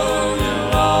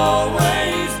you'll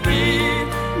always be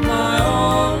my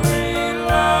only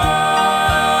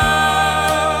love.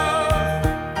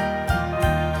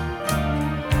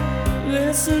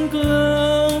 Listen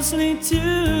closely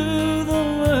to the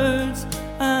words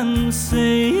I'm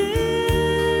saying.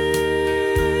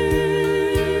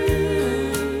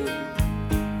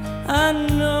 I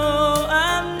know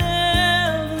I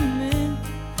never meant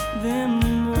them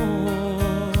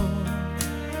more.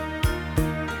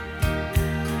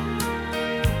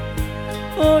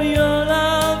 For your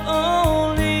love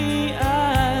only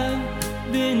I've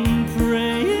been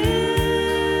praying.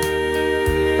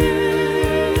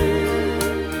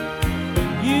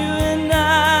 You and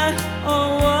I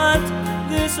are what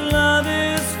this love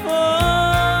is for.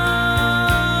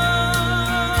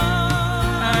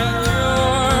 And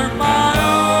you're my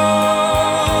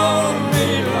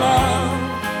only love,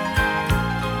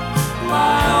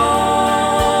 my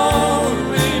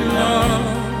only love.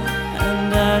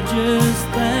 And I just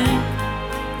thank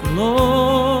the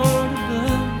Lord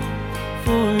above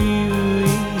for you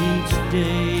each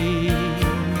day.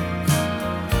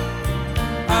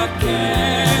 I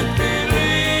can't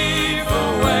believe the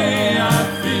way I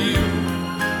feel.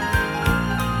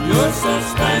 You're so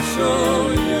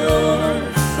special, you're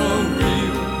so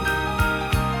real.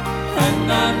 And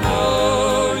I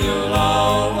know you'll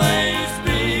always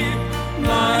be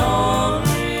my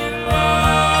only love.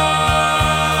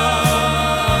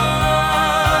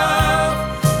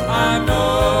 I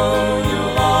know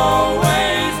you'll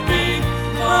always be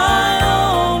my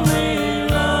only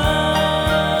love.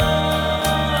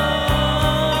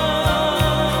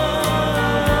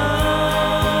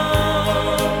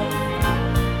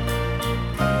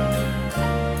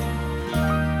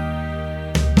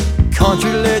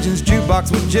 Country Legends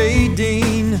Jukebox with J.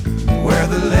 Dean, where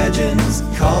the legends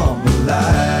come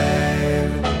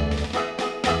alive.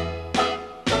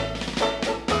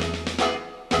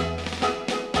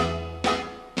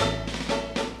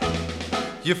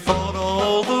 You fought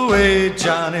all the way,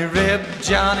 Johnny Reb,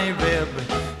 Johnny Reb.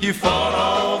 You fought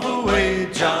all the way,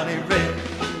 Johnny Reb.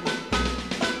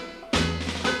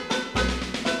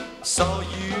 Saw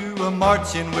you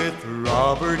a-marching with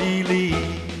Robert E. Lee.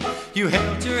 You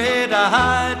held your head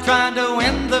high, trying to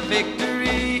win the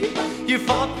victory. You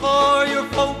fought for your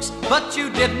folks, but you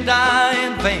didn't die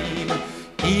in vain.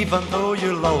 Even though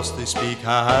you lost, they speak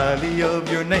highly of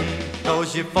your name.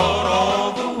 'Cause you fought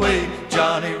all the way,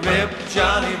 Johnny Reb,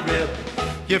 Johnny Reb.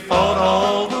 You fought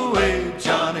all the way,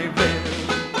 Johnny Reb.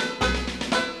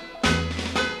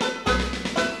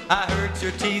 I heard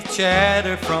your teeth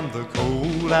chatter from the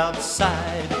cold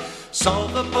outside. Saw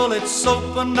the bullets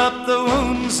open up the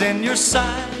wounds in your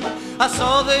side. I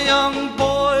saw the young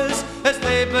boys as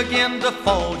they began to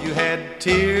fall. You had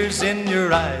tears in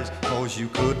your eyes, 'cause you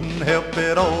couldn't help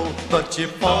it all. But you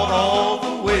fought all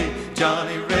the way,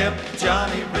 Johnny Reb,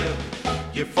 Johnny Reb.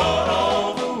 You fought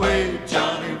all the way,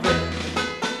 Johnny Reb.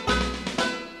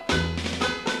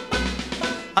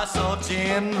 I saw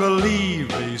General Lee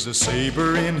raise a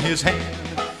saber in his hand.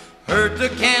 Heard the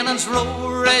cannons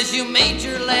roar as you made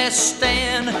your last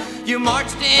stand. You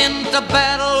marched into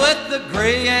battle with the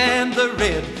gray and the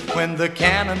red. When the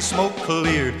cannon smoke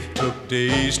cleared, took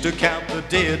days to count the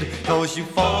dead. 'Cause you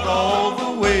fought all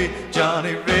the way,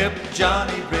 Johnny Reb,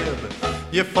 Johnny Reb.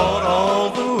 You fought all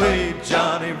the way,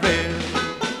 Johnny Reb.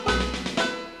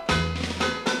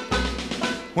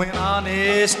 When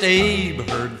Honest Abe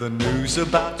heard the news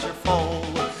about your fall,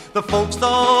 the folks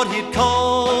thought he'd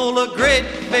call a great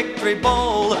victory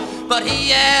ball. But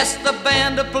he asked the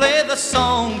band to play the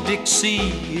song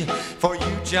Dixie for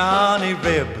you, Johnny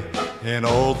Reb, and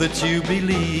all that you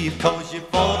believe. 'Cause you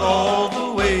fought all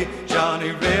the way,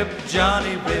 Johnny Reb,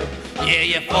 Johnny Reb. Yeah,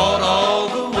 you fought all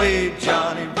the way,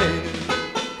 Johnny Reb.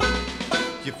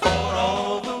 You fought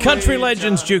all the way. Country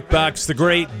Legends Jukebox, the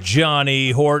great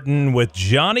Johnny Horton with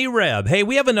Johnny Reb. Hey,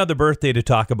 we have another birthday to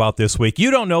talk about this week.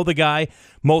 You don't know the guy,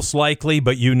 most likely,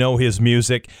 but you know his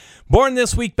music. Born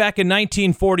this week back in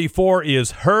 1944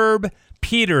 is Herb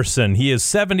Peterson. He is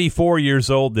 74 years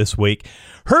old this week.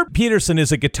 Herb Peterson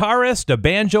is a guitarist, a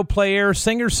banjo player,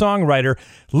 singer-songwriter.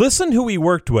 Listen who he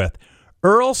worked with.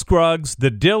 Earl Scruggs,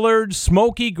 the Dillards,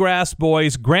 Smokey Grass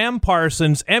Boys, Graham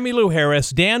Parsons, Emmylou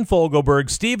Harris, Dan Fogelberg,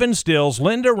 Stephen Stills,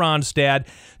 Linda Ronstadt,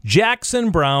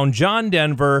 Jackson Brown, John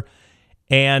Denver,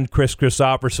 and Chris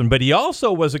Christopherson. But he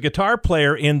also was a guitar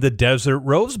player in the Desert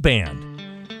Rose Band.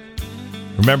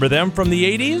 Remember them from the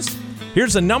 80s?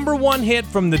 Here's a number one hit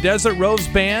from the Desert Rose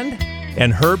Band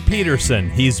and Herb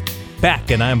Peterson. He's back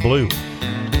and I'm blue.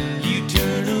 You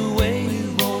turn away,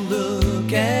 you won't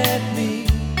look at me.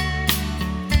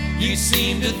 You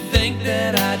seem to think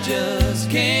that I just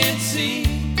can't see.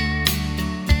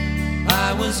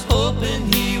 I was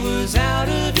hoping he was out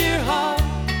of your heart,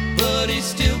 but he's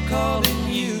still calling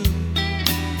you.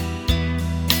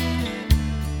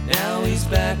 Now he's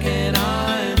back and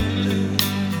I'm blue.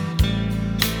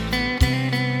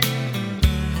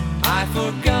 I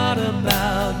forgot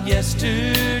about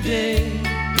yesterday.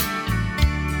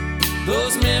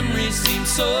 Those memories seem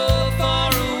so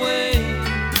far away.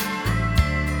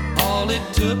 All it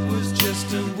took was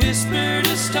just a whisper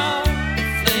to start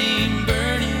a flame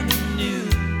burning anew.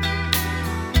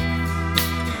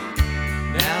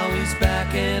 Now he's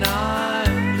back and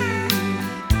I'm blue.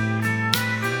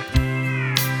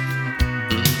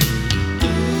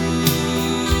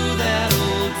 Ooh, that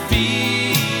old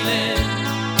feeling,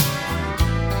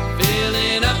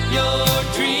 filling up your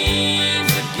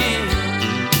dreams again.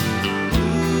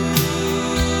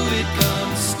 Ooh, it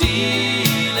comes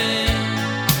stealing,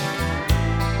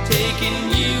 taking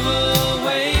you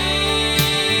away.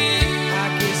 I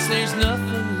guess there's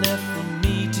nothing left for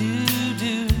me to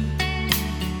do.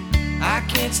 I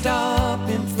can't stop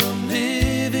him from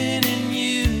living in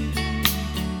you,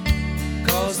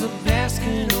 'cause the past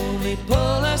can only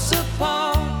pull us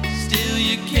apart. Still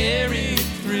you carry it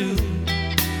through.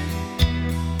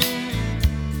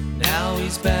 Now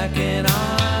he's back and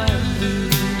I'm blue.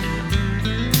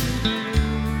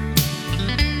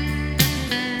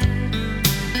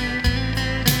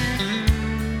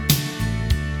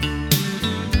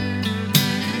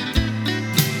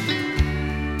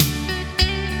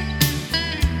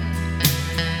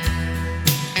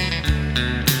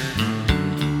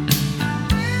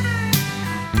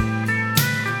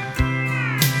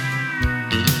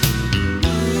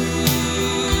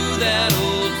 That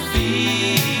old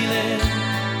feeling,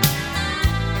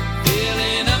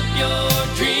 filling up your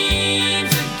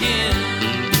dreams again.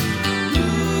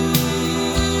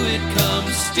 Ooh, it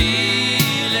comes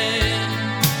stealing,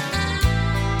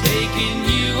 taking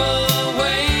you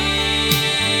away.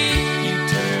 You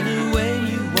turn away,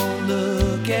 you won't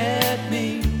look at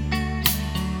me.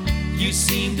 You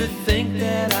seem to think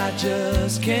that I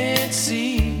just can't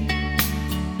see.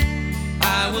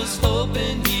 I was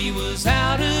hoping he was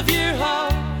out of your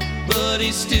heart, but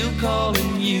he's still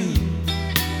calling you.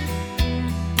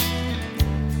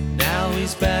 Now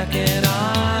he's back and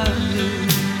I'm blue.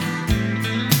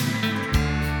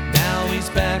 Now he's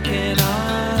back and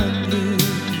I'm blue.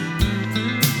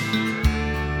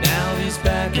 Now he's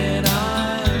back and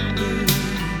I'm blue.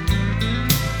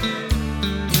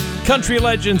 Country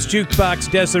Legends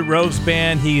Jukebox, Desert Rose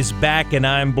Band, he's back and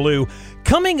I'm blue.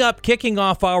 Coming up, kicking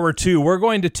off hour 2, we're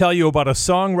going to tell you about a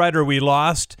songwriter we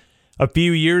lost a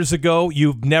few years ago.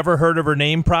 You've never heard of her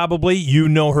name, probably. You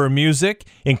know her music,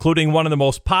 including one of the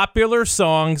most popular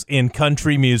songs in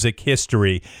country music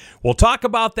history. We'll talk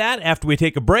about that after we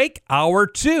take a break. Hour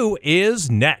 2 is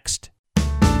next.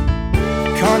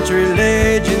 Country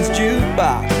Legends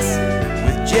Jukebox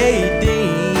with J.D.,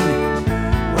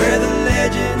 where the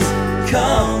legends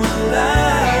come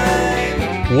alive.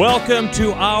 Welcome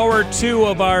to hour 2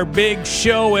 of our big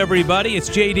show, everybody. It's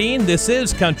Jay Dean. This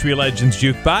is Country Legends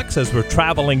Jukebox as we're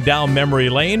traveling down memory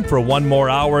lane for one more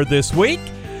hour this week.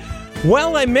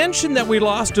 Well, I mentioned that we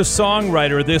lost a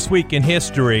songwriter this week in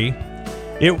history.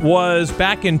 It was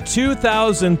back in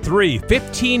 2003,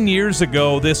 15 years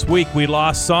ago this week, we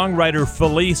lost songwriter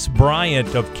Felice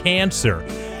Bryant of cancer.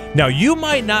 Now, you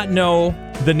might not know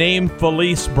the name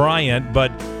Felice Bryant,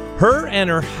 but her and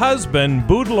her husband,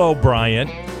 Boudleaux Bryant,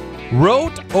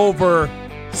 wrote over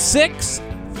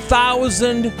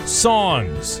 6,000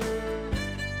 songs.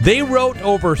 They wrote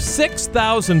over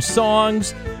 6,000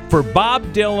 songs for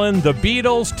Bob Dylan, the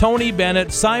Beatles, Tony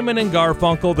Bennett, Simon and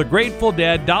Garfunkel, the Grateful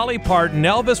Dead, Dolly Parton,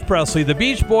 Elvis Presley, the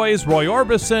Beach Boys, Roy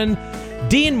Orbison,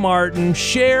 Dean Martin,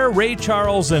 Cher, Ray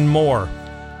Charles, and more.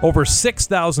 Over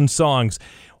 6,000 songs.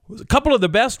 A couple of the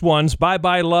best ones, Bye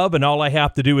Bye Love and All I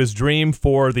Have to Do Is Dream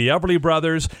for the Everly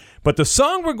Brothers. But the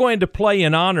song we're going to play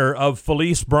in honor of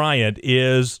Felice Bryant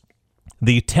is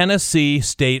the Tennessee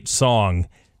State Song.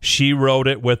 She wrote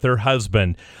it with her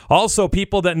husband. Also,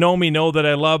 people that know me know that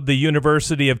I love the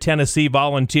University of Tennessee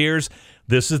Volunteers.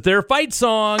 This is their fight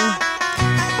song.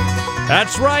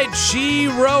 That's right, she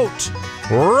wrote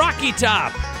Rocky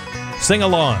Top. Sing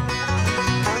along.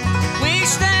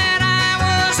 Wish that I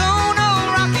was on old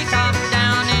Rocky Top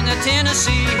down in the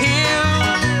Tennessee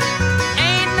hills.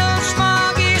 Ain't no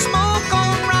smoggy smoke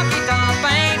on Rocky Top,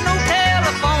 ain't no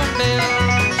telephone bill.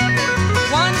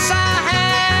 Once I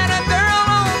had a girl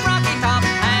on Rocky Top,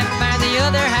 half man, the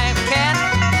other half cat.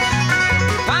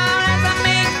 Wild as a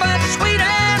mink, but sweet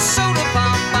as soda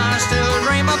pop, I still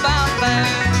dream about that.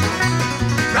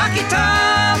 Rocky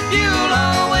Top, you'll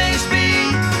always be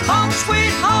home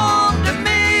sweet home to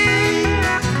me.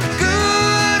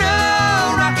 Good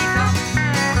old Rocky Top,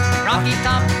 Rocky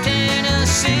Top,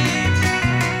 Tennessee.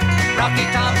 Rocky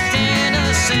Top,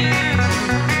 Tennessee. Tennessee.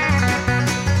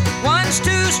 Once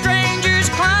two strangers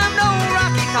climbed old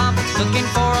Rocky Top looking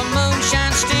for a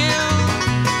moonshine still.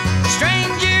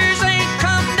 Strangers ain't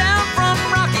come down from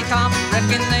Rocky Top,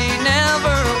 reckon they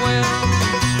never will.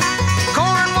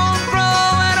 Corn won't grow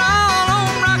at all on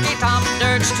Rocky Top,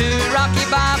 dirt's too rocky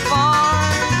by far.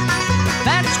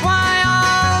 That's why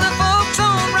all the folks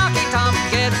on Rocky Top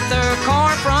get their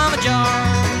corn from a jar.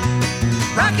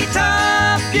 Rocky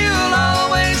Top, you'll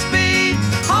always be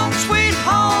home sweet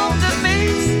home to me.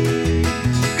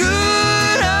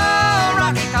 Good old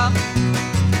Rocky Top,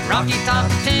 Rocky Top,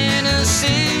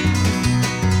 Tennessee.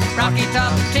 Rocky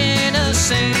Top,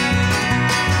 Tennessee.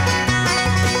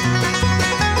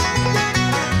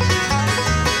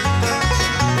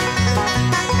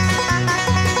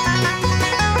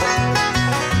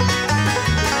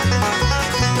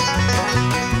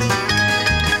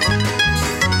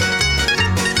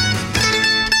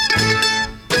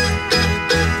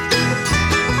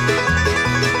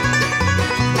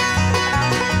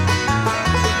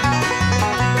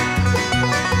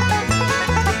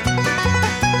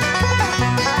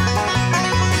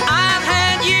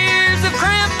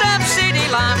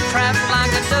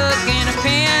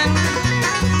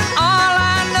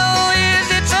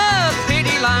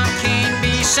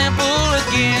 Simple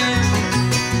again.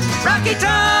 Rocky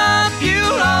Top,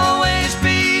 you'll always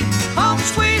be home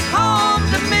sweet home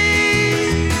to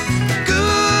me.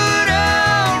 Good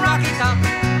old Rocky Top,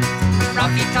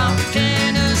 Rocky Top,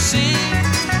 Tennessee.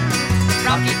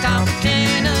 Rocky Top,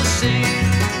 Tennessee.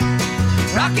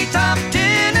 Rocky Top,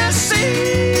 Tennessee.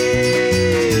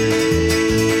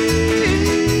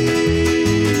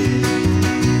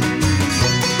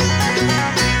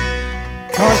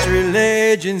 Country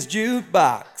Legends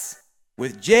Jukebox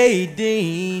with J.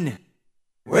 Dean,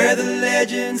 where the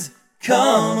legends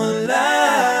come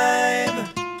alive.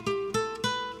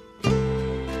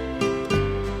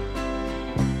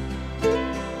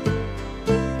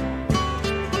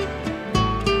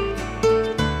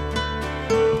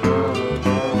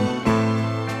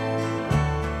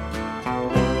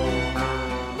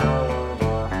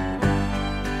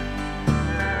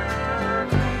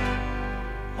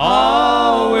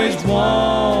 Always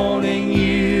wanting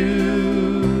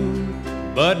you,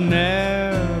 but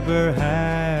never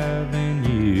having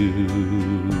you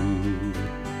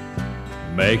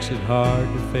makes it hard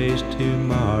to face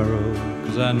tomorrow,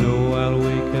 'cause I know I'll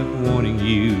wake up wanting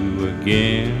you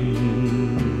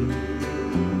again.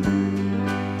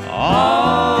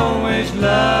 Always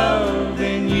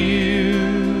loving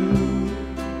you,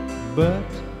 but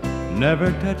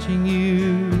never touching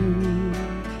you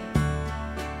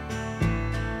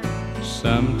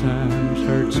sometimes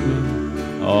hurts me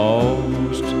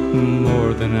almost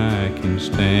more than I can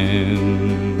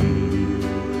stand.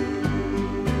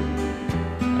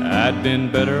 I'd been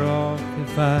better off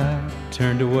if I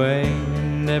turned away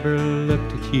and never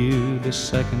looked at you the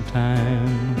second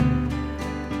time,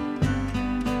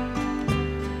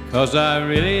 'cause I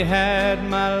really had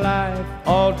my life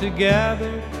all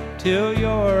together till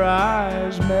your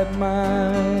eyes met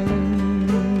mine.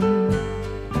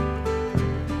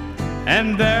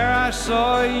 And there I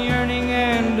saw a yearning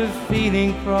and a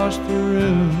feeling cross the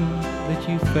room that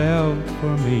you felt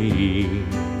for me.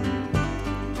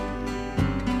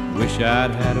 Wish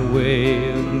I'd had a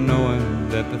way of knowing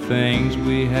that the things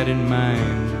we had in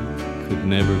mind could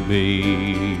never be.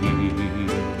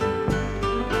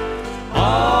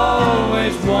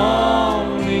 Always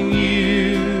wanting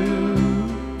you,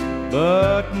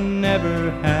 but never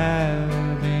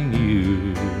having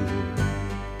you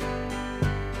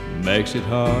makes it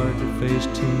hard to face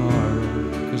tomorrow,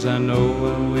 'cause I know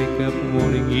I'll wake up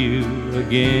wanting you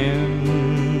again.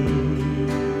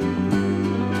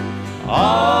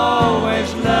 Always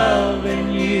loving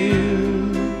you,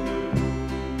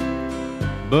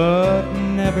 but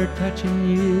never touching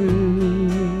you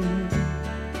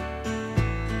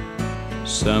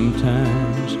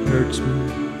sometimes hurts me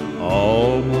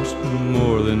almost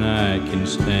more than I can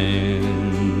stand.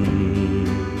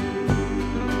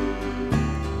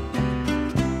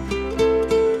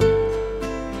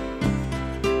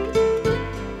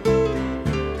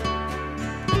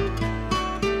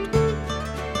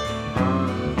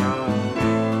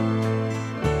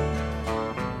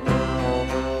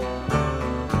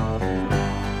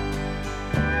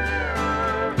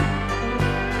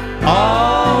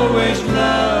 Always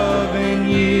loving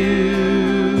you,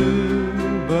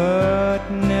 but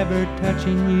never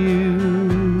touching you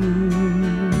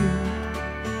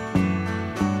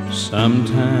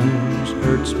sometimes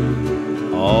hurts me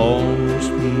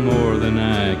almost more than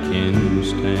I can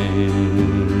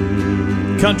stand.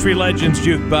 Country Legends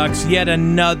Jukebox, yet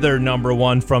another number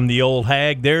one from the old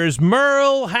hag. There's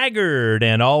Merle Haggard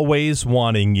and Always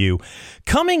Wanting You.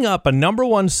 Coming up, a number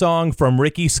one song from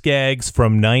Ricky Skaggs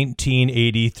from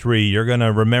 1983. You're going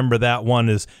to remember that one,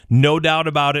 is no doubt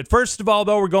about it. First of all,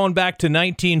 though, we're going back to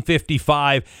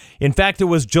 1955. In fact, it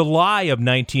was July of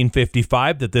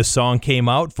 1955 that this song came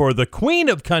out for the queen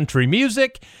of country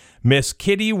music, Miss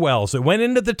Kitty Wells. It went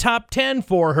into the top 10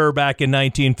 for her back in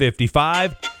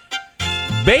 1955.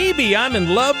 Baby, I'm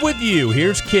in love with you.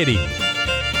 Here's Kitty.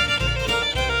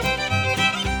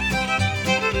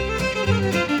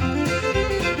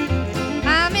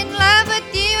 I'm in love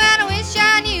with you and I wish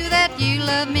I knew that you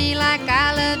love me like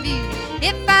I love you.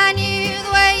 If I knew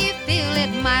the way you feel,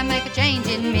 it might make a change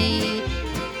in me.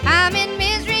 I'm in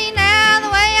misery now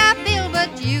the way I feel,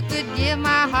 but you could give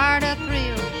my heart a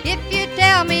thrill if you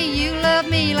tell me you love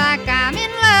me like I'm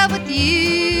in love with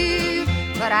you.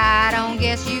 But I don't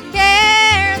guess you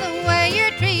care the way you're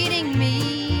treating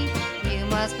me. You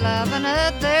must love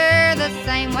another the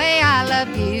same way I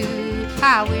love you.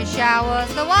 I wish I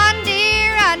was the one,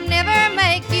 dear, I'd never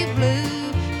make you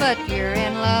blue. But you're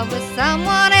in love with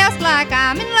someone else like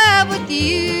I'm in love with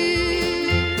you.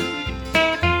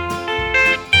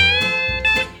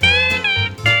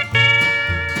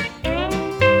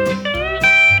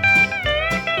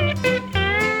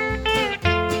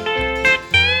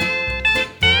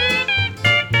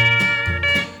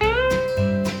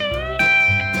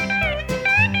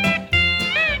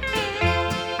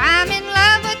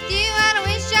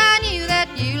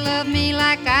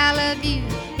 Like I love you.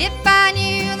 If I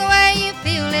knew the way you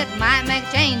feel, it might make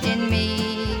a change in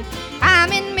me.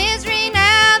 I'm in misery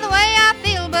now the way I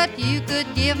feel, but you could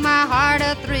give my heart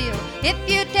a thrill if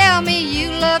you tell me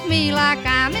you love me like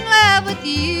I'm in love with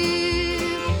you.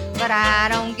 But I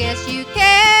don't guess you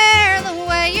care the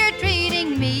way you're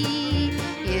treating me.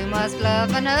 You must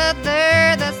love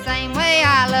another the same way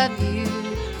I love you.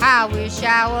 I wish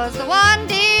I was the one,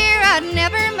 dear, I'd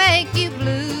never make you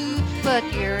blue. But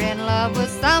you're in love with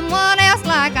someone else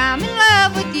like I'm in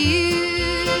love with you.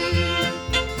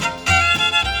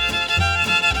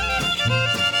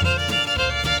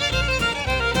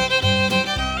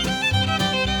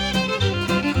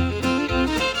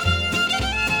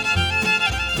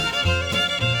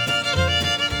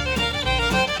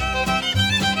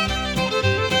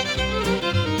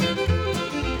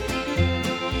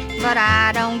 But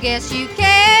I don't guess you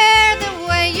care the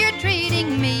way you're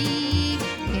treating me.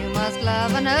 Must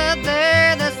love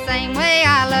another the same way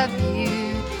I love you.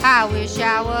 I wish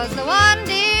I was the one,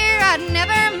 dear, I'd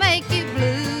never make you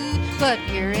blue. But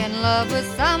you're in love with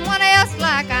someone else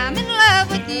like I'm in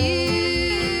love with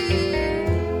you.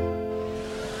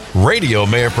 Radio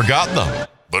may have forgotten them,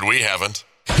 but we haven't.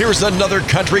 Here's another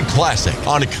country classic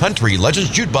on Country Legends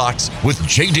Jukebox with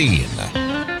J. Dean.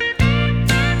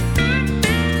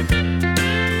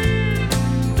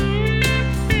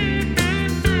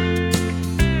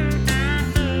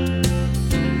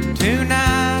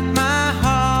 Tonight my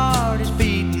heart is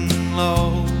beating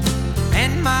low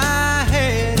and my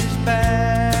head is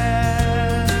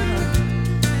bowed.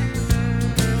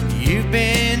 You've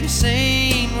been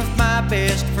seen with my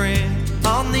best friend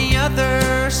on the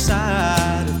other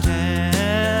side of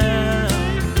town.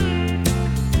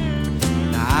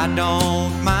 I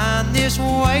don't mind this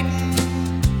waiting,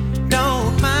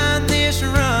 don't mind this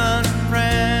run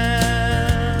around.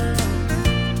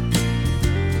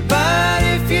 But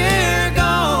if you're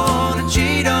gonna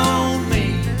cheat on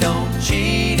me, don't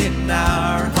cheat in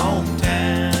our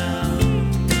hometown.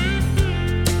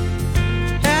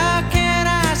 How can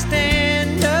I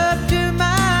stand up to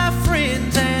my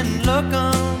friends and look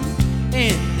them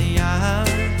in the eye?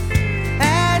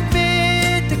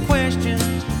 Admit the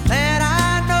questions that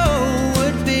I know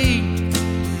would be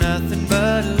nothing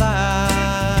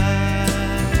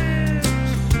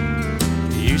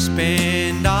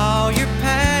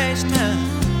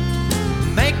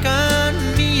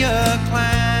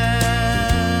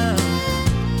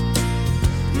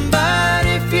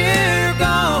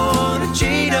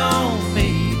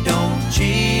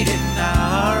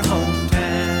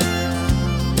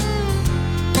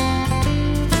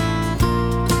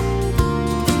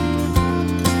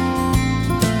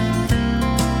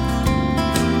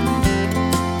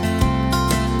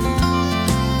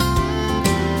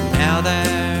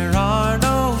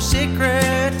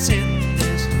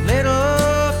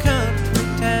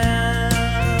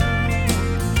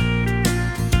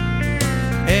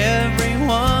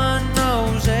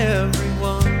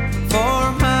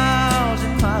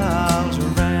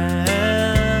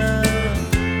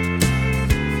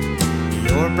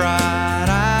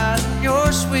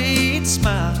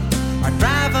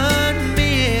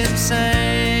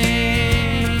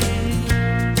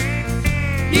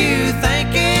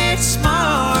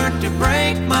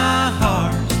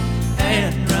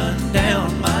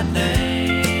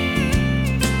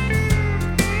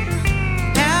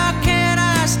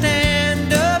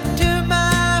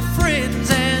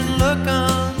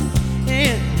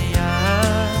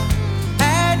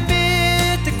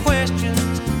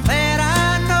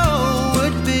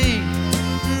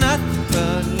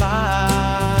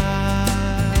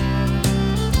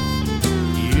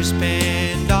you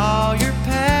spend all your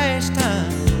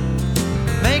pastime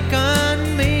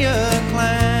making me a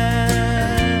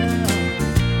clown.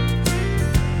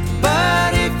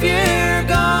 But if you're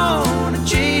gonna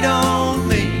cheat on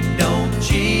me, don't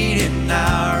cheat in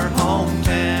our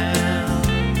hometown.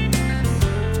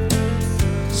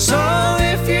 So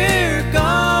if you're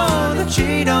gonna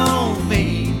cheat on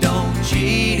me, don't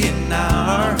cheat in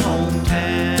our hometown.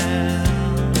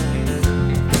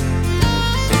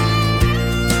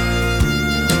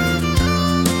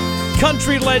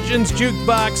 Country Legends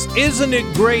Jukebox. Isn't it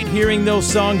great hearing those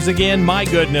songs again? My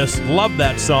goodness, love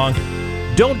that song.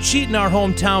 Don't Cheat in Our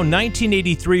Hometown,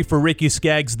 1983 for Ricky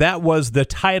Skaggs. That was the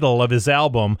title of his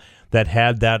album that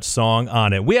had that song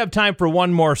on it. We have time for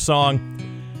one more song.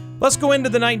 Let's go into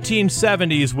the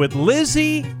 1970s with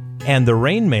Lizzie and the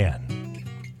Rain Man.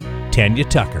 Tanya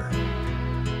Tucker.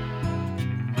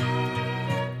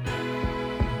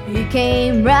 He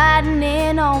came riding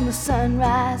in on the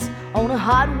sunrise on a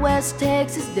hot West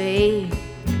Texas day.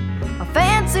 A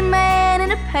fancy man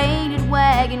in a painted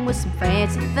wagon with some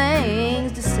fancy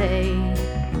things to say.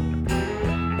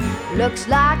 Looks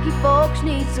like you folks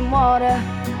need some water.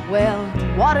 Well,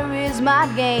 water is my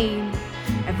game.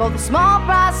 And for the small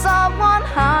price of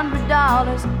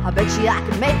 $100, I bet you I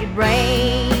could make it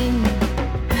rain.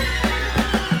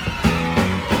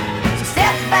 So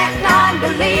step back,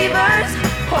 non-believers,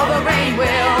 or the rain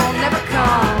will never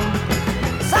come.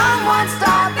 Someone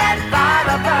start that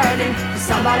fire burning,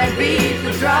 somebody beat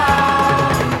the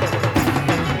drum.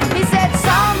 He said,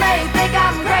 some may think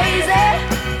I'm crazy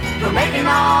for making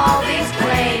all these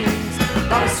claims,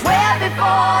 but I swear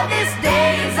before this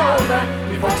day is over,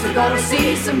 you folks are gonna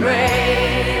see some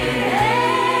rain.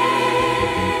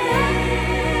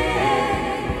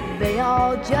 They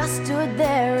all just stood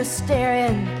there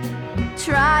staring,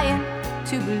 trying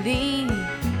to believe.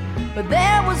 But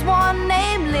there was one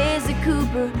named Lizzie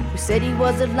Cooper who said he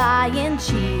was a lying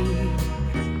chief.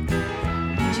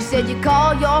 She said, you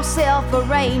call yourself a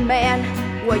rain man?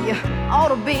 Well, you ought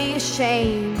to be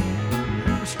ashamed.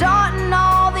 We're starting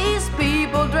all these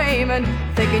people dreaming,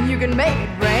 thinking you can make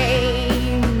it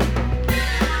rain.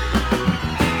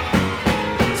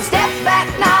 So step back,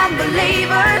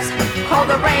 non-believers, or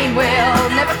the rain will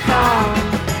never come.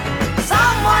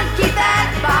 Someone keep that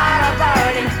fire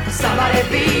burning, somebody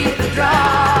beat the drum.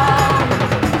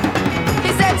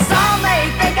 He said, some may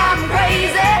think I'm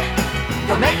crazy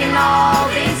for making all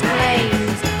these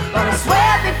claims, but I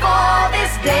swear before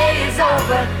this day is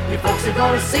over, you folks are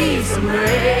gonna see some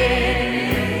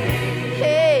rain.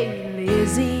 Hey,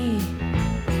 Lizzie,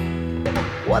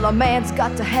 well, a man's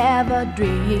got to have a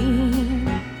dream,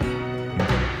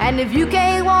 and if you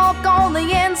can't walk on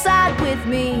the inside with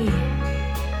me,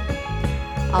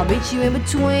 I'll meet you in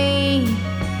between.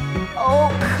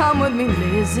 Oh, come with me,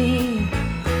 Lizzie,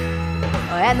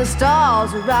 and the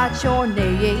stars will write your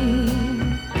name.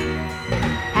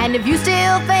 And if you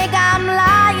still think I'm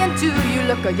lying to you,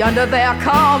 look yonder, there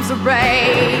comes the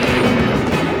rain.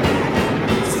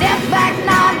 Step back,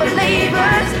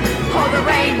 non-believers, or the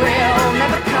rain will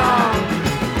never come.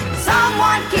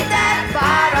 Someone keep that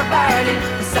fire burning,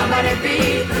 somebody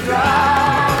beat the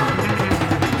drum.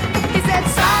 He said,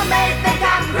 some may think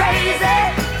I'm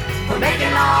crazy for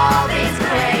making all these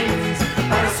claims,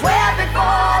 but I swear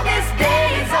before this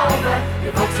day is over,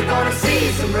 you folks are gonna see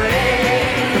some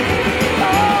rain.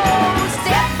 Oh,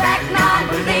 step back,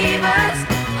 non-believers,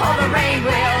 or the rain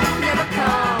will never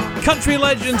come. Country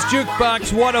Legends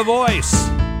Jukebox, what a voice.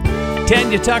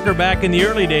 Tanya Tucker back in the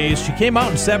early days. She came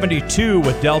out in 72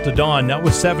 with Delta Dawn. That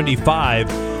was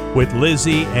 75 with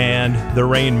Lizzie and the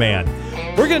Rain Man.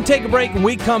 We're going to take a break. When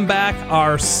we come back,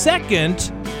 our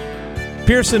second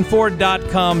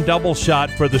PearsonFord.com double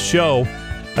shot for the show.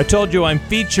 I told you I'm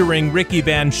featuring Ricky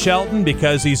Van Shelton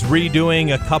because he's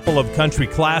redoing a couple of country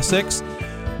classics.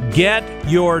 Get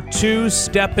your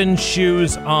two-steppin'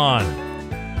 shoes on,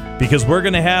 because we're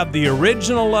going to have the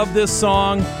original of this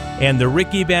song and the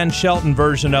Ricky Van Shelton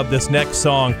version of this next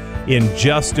song in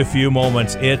just a few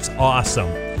moments. It's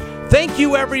awesome. Thank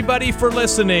you, everybody, for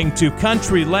listening to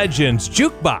Country Legends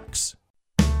Jukebox.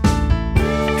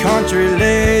 Country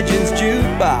Legends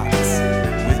Jukebox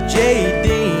with J.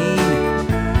 Dean,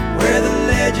 where the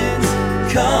legends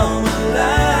come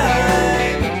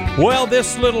alive. Well,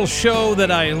 this little show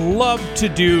that I love to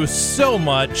do so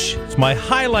much, it's my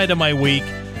highlight of my week,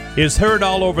 is heard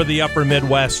all over the upper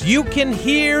Midwest. You can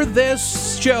hear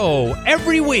this show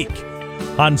every week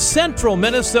on Central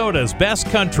Minnesota's Best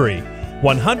Country,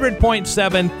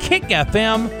 100.7 Kick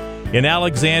FM in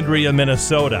Alexandria,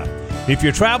 Minnesota. If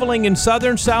you're traveling in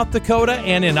southern South Dakota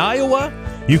and in Iowa,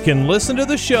 you can listen to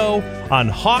the show on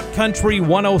Hawk Country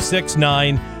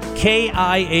 106.9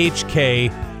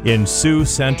 KIHK in Sioux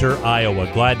Center,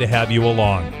 Iowa. Glad to have you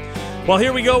along. Well,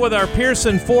 here we go with our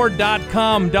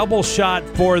PearsonFord.com double shot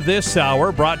for this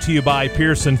hour, brought to you by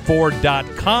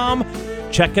PearsonFord.com.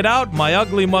 Check it out. My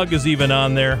ugly mug is even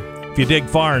on there, if you dig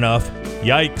far enough.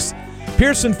 Yikes.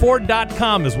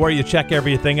 PearsonFord.com is where you check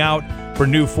everything out for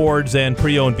new Fords and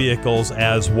pre-owned vehicles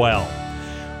as well.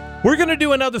 We're going to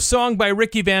do another song by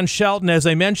Ricky Van Shelton. As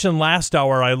I mentioned last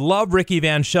hour, I love Ricky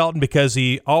Van Shelton because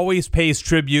he always pays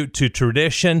tribute to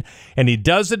tradition, and he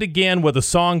does it again with a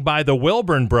song by the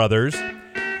Wilburn Brothers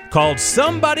called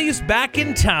Somebody's Back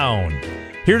in Town.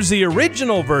 Here's the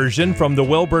original version from the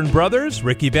Wilburn Brothers.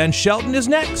 Ricky Van Shelton is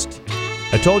next.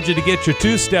 I told you to get your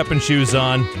two-stepping shoes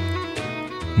on.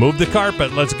 Move the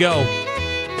carpet. Let's go.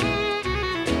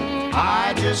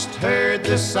 I just heard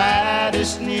the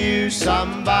saddest news,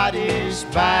 somebody's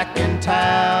back in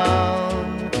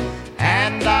town,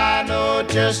 and I know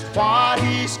just what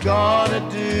he's gonna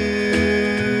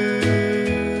do.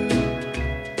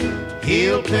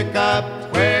 He'll pick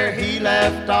up where he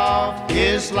left off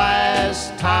his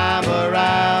last time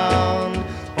around.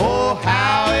 Oh,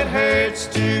 how it hurts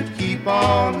to keep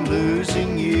on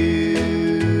losing you.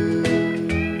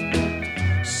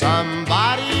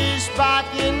 Somebody's back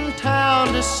in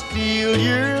town to steal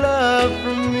your love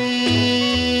from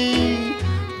me.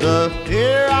 The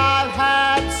fear I've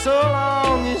had so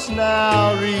long is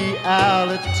now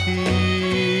reality.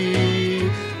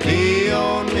 The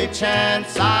only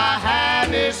chance I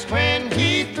have is when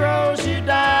he throws you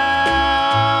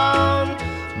down.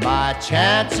 My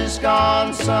chance is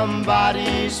gone,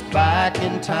 somebody's back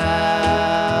in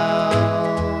town.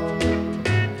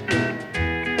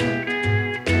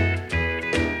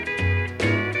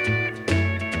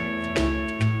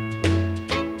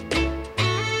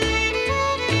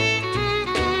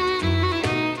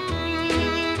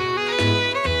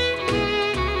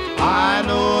 I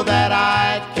know that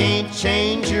I can't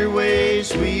change your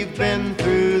ways, we've been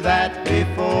through that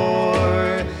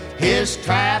before. His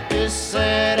trap is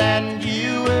set and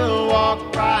you will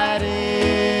walk right in.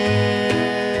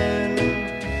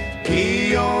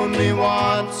 He only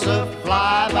wants a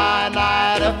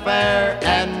fly-by-night affair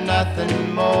and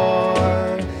nothing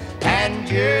more, and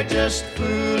you're just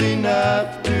fool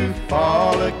enough to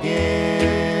fall again.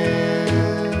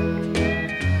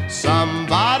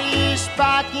 Somebody's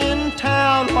back in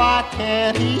town, why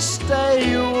can't he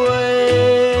stay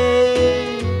away?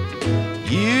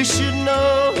 You should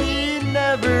know he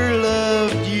never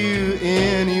loved you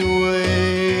anyway.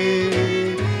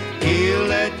 He'll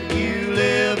let you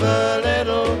live a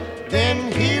little,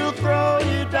 then he'll throw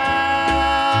you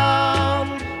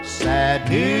down. Sad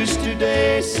news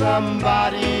today,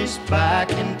 somebody's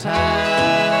back in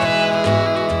town.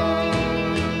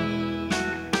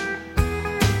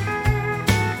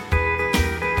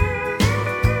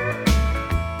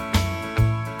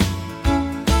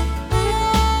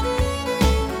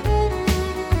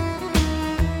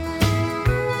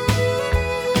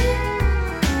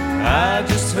 I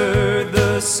just heard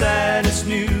the saddest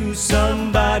news,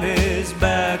 somebody's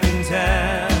back in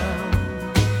town,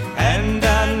 and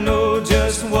I know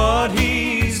just what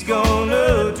he's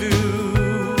gonna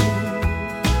do.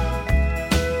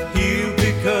 He'll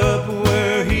pick up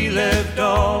where he left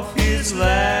off his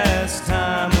last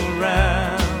time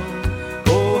around.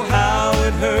 Oh, how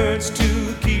it hurts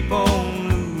to keep on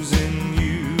losing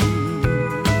you.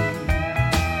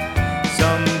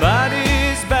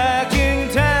 Somebody's back in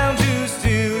town to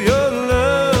steal your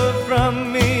love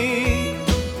from me.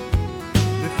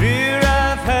 The fear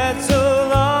I've had so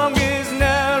long is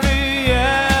now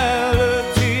reality.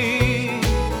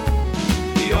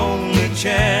 The only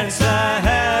chance I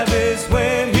have is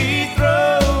when he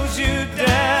throws you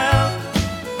down.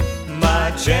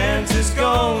 My chance is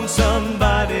gone,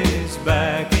 somebody's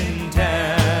back in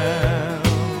town.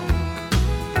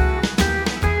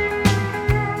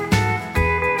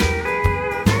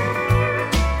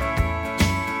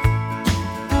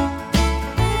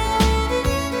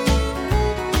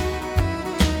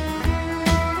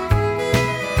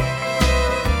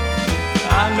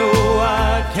 I know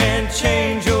I can't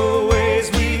change your ways,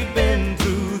 we've been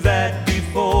through that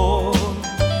before.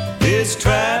 This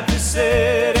trap is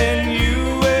set and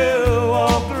you will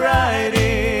walk right in.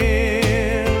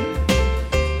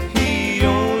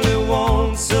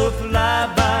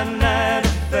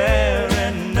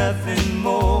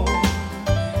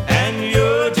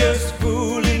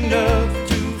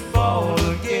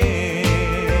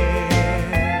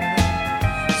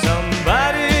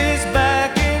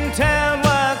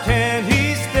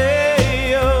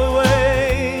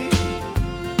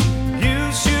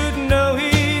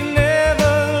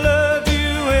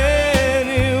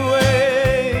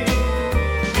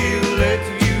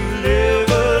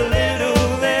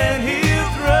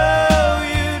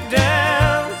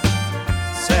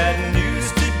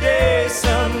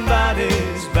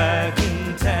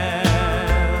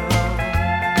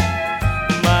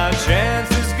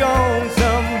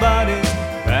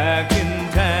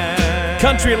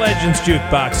 Country Legends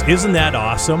Jukebox. Isn't that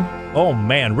awesome? Oh,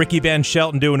 man. Ricky Van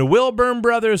Shelton doing a Wilburn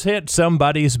Brothers hit,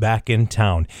 Somebody's Back in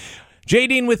Town. J.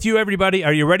 Dean with you, everybody.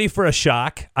 Are you ready for a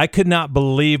shock? I could not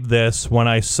believe this when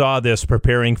I saw this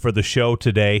preparing for the show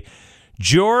today.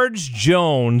 George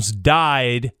Jones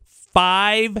died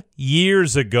 5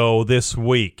 years ago this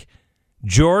week.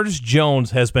 George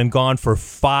Jones has been gone for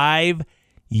 5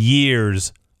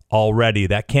 years already.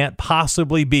 That can't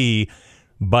possibly be,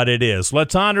 but it is.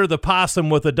 Let's honor the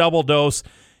possum with a double dose.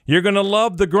 You're going to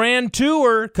love the Grand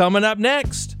Tour coming up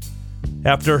next.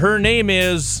 After Her Name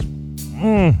Is...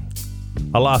 I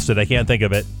lost it. I can't think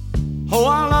of it. Oh,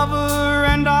 I love her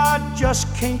and I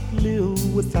just can't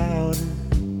live without her.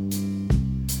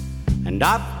 And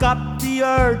I've got the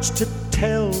urge to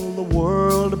tell the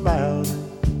world about her.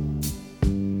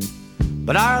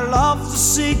 But our love's a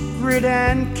secret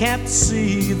and can't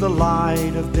see the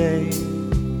light of day.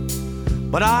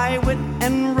 But I went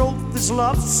and wrote this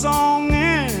love song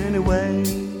anyway.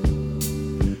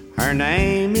 Her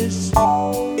name is...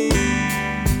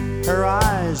 Her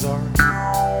eyes are...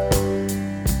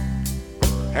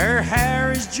 Her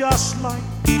hair is just like...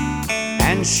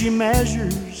 And she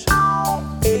measures...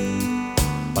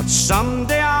 But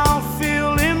someday I'll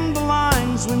fill in the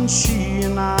lines when she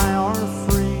and I are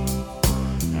free.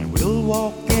 And we'll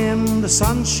walk in the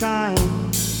sunshine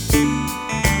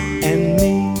and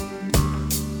me.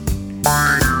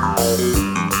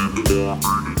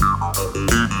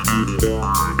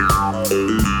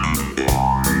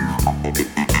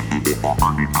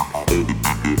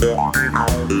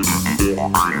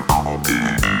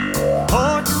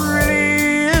 Oh, it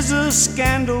really is a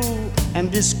scandal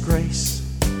and disgrace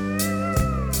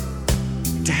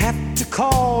to have to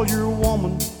call your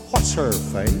woman what's her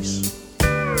face.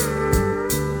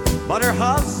 But her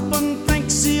husband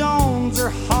thinks he owns her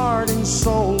heart and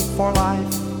soul for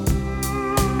life,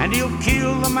 and he'll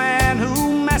kill the man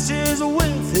who messes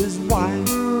with his wife.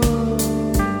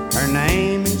 Her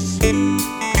name is...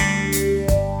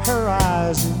 Her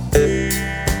eyes are...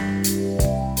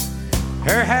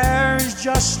 Her hair is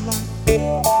just like...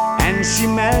 And she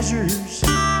measures...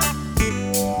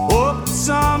 Oh,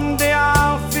 someday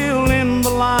I'll fill in the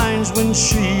lines when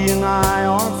she and I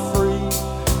are free,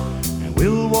 and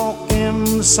we'll walk in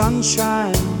the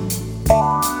sunshine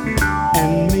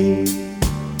and me.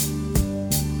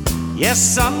 Yes,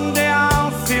 someday I'll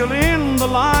fill in the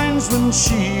lines when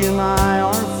she and I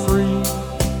are free,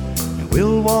 and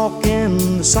we'll walk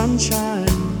in the sunshine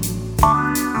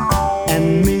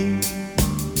and me.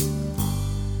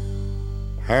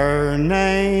 Her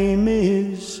name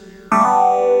is...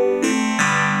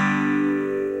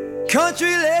 Country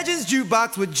Legends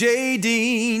Jukebox with J.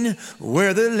 Dean,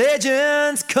 where the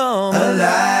legends come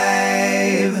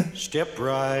alive. Step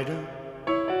right up,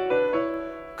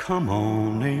 come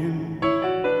on in.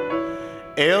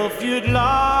 If you'd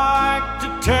like to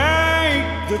take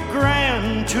the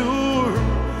grand tour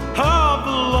of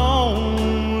the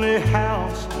lonely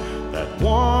house that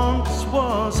once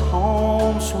was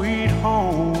home, sweet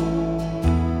home.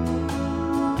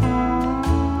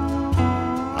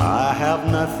 I have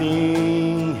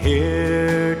nothing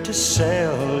here to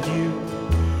sell you,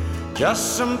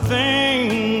 just some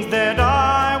things that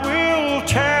I will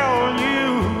tell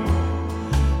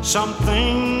you, some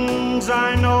things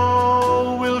I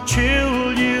know will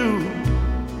chill you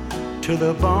to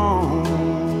the bone.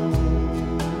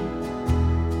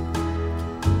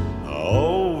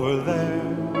 Over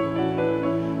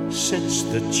there sits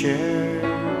the chair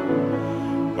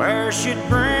where she'd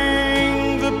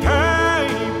bring the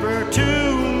paper to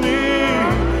me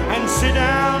and sit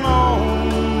down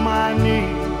on my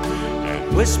knee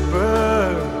and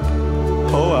whisper,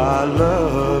 oh, I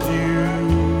love you.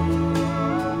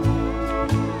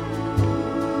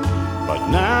 But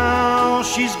now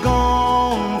she's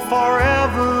gone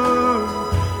forever,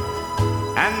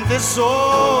 and this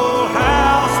old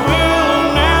house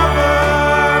will never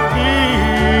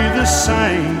be the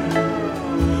same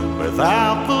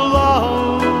without the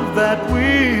love that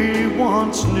we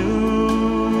once knew.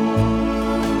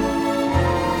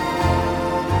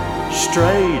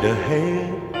 Straight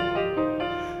ahead,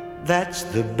 that's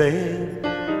the bed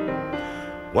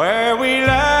where we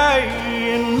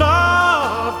lay in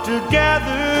love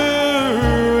together,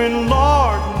 and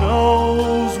Lord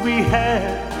knows we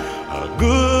had a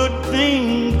good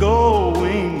thing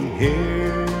going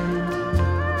here.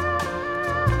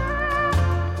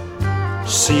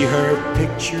 See her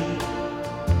picture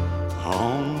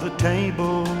on the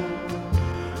table,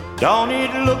 don't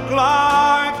it look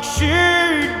like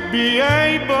she'd be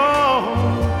able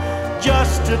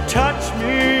just to touch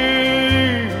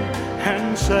me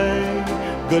and say,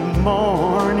 good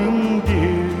morning,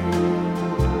 dear.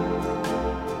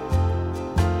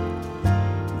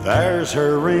 There's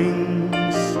her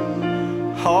rings,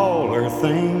 all her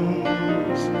things,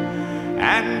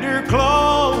 and her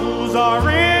clothes are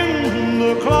in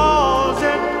the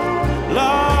closet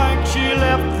like she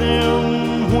left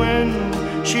them when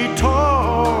she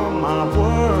tore my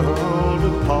world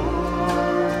apart.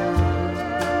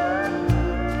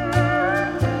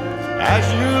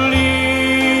 As you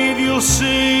leave, you'll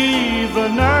see the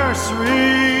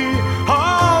nursery.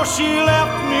 Oh, she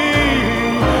left me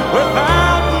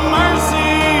without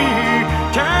mercy,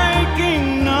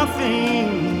 taking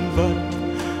nothing but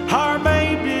her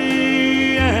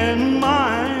baby and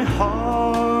my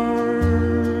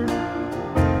heart.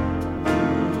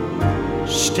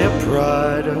 Step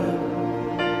right up,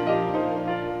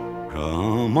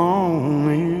 come on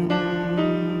in.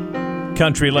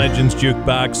 Country Legends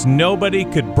Jukebox. Nobody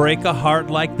could break a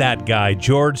heart like that guy,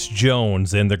 George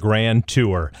Jones, in the Grand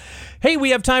Tour. Hey,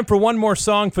 we have time for one more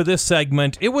song for this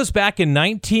segment. It was back in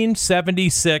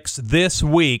 1976 this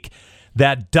week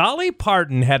that Dolly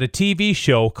Parton had a TV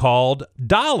show called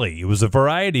Dolly. It was a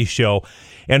variety show.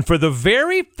 And for the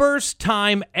very first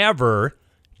time ever,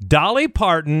 Dolly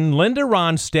Parton, Linda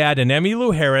Ronstadt, and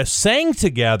Emmylou Harris sang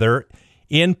together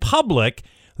in public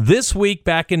this week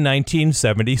back in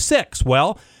 1976.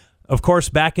 Well, of course,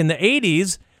 back in the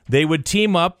 80s, they would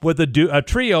team up with a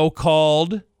trio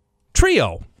called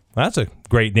Trio. That's a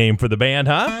great name for the band,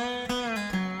 huh?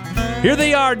 Here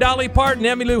they are, Dolly Parton,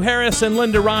 Emmylou Harris, and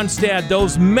Linda Ronstadt,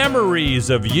 Those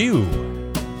Memories of You.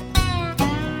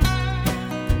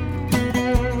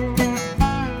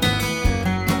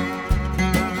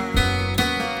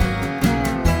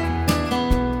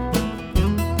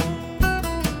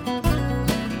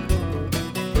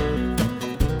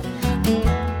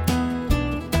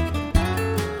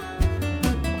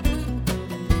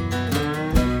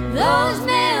 Those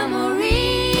memories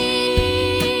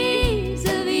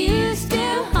of you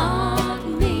still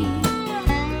haunt me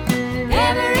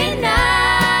every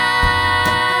night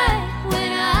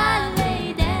when I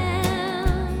lay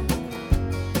down.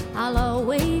 I'll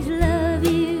always love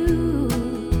you,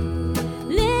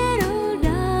 little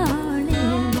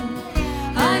darling,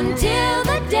 until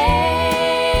the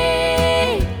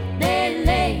day they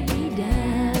lay me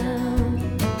down.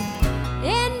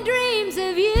 In dreams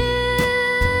of you,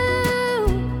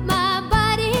 my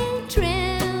body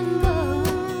trembles.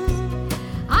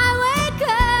 I wake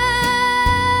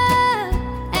up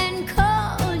and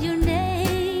call your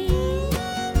name,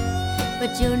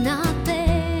 but you're not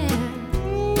there,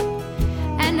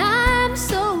 and I'm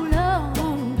so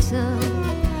lonesome.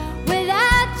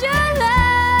 Without your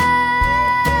love,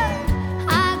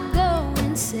 I go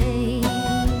insane.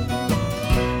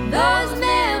 Those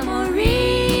memories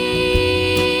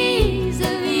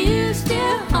of you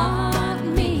still haunt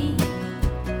me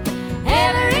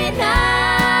every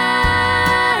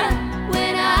night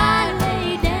when I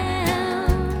lay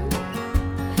down.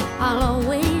 I'll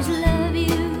always love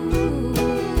you,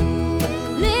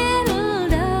 little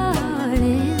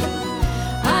darling,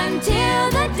 until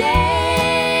the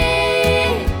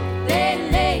day they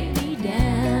lay me down.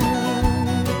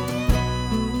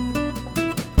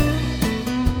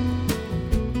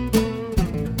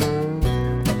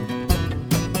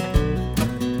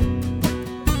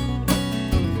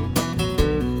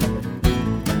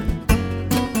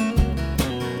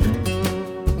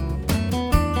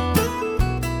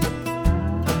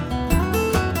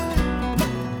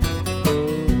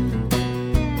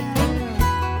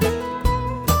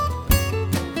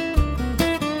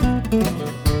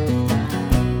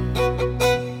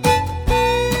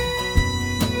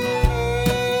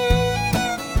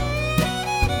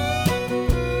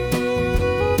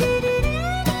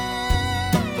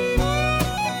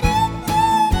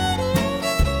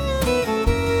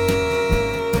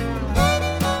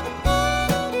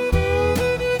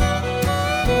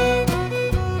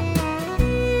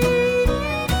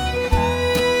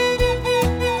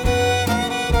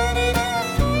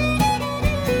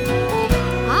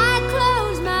 I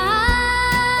close my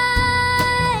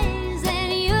eyes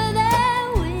and you're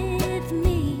there with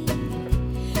me.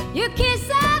 Your kiss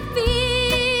I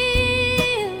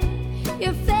feel,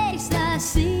 your face I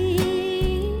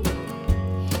see.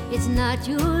 It's not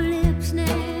your lips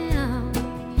now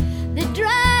that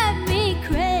drive me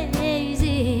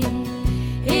crazy.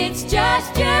 It's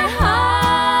just your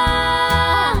haunting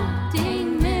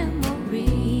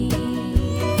memory.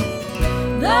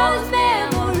 Those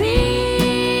memories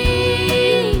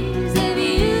of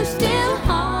you still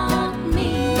haunt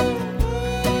me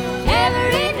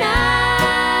every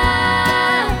night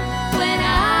when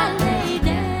I lay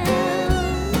down.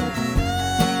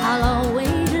 I'll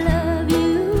always love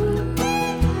you,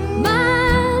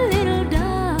 my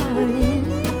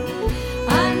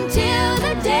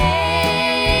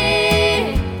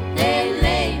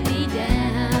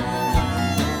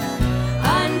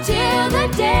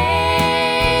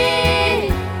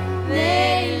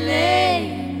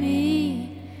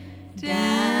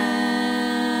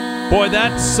Boy,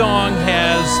 that song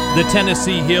has the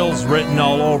Tennessee Hills written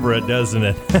all over it, doesn't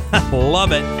it?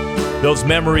 Love it. Those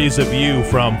Memories of You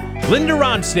from Linda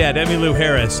Ronstadt, Emmylou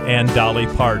Harris, and Dolly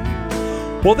Parton.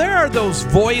 Well, there are those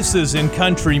voices in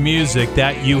country music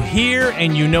that you hear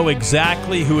and you know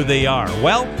exactly who they are.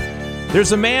 Well,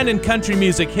 there's a man in country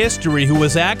music history who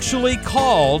was actually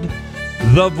called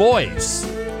The Voice,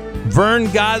 Vern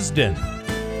Gosdin.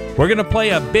 We're going to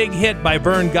play a big hit by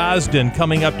Vern Gosdin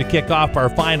coming up to kick off our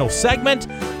final segment,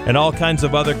 and all kinds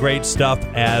of other great stuff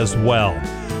as well.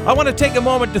 I want to take a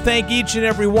moment to thank each and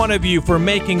every one of you for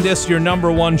making this your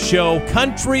number one show,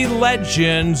 Country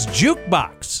Legends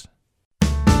Jukebox.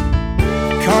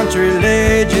 Country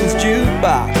Legends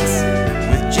Jukebox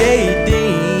with J.D.,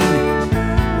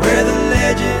 where the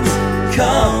legends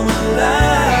come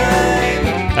alive.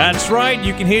 That's right,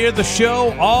 you can hear the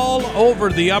show all over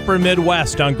the upper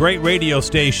Midwest on great radio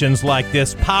stations like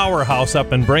this powerhouse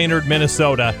up in Brainerd,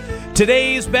 Minnesota.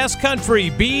 Today's Best Country,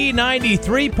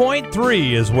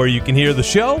 B93.3 is where you can hear the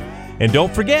show. And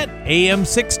don't forget, AM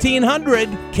 1600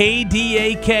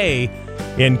 KDAK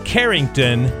in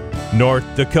Carrington, North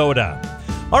Dakota.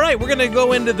 All right, we're going to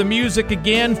go into the music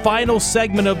again, final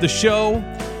segment of the show.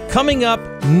 Coming up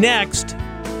next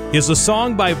is a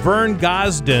song by Vern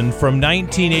Gosdin from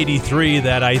 1983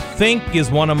 that I think is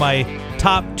one of my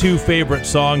top 2 favorite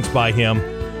songs by him.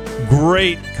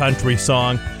 Great country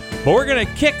song. But we're going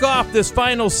to kick off this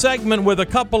final segment with a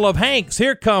couple of Hanks.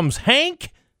 Here comes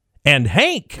Hank and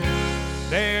Hank.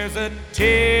 There's a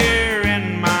tear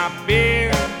in my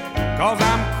beer, 'cause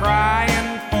I'm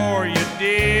crying for you,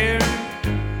 dear.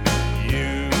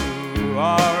 You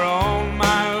are on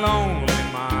my lonely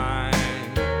mind.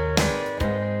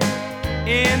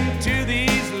 Into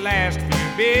these last few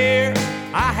beers,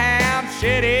 I have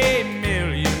shed a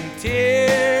million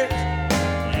tears.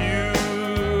 You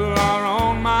are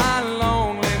on my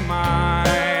lonely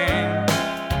mind.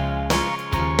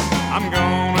 I'm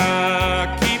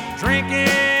gonna keep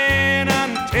drinking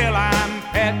until I'm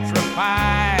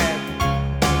petrified,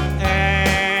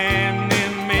 and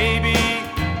then maybe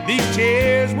these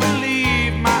tears will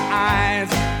leave my eyes.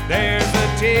 There's a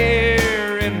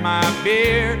tear in my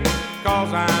beer,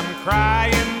 'cause I'm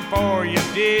crying for you,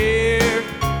 dear.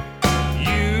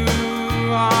 You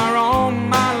are on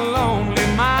my lonely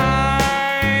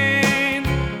mind.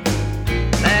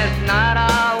 Last night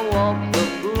I walked the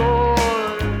floor,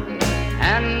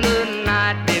 and the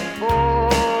night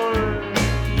before,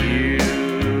 you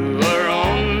were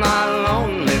on my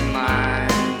lonely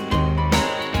mind.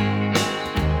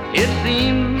 It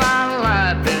seems my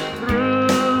life is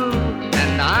through,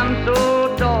 and I'm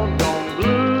so doggone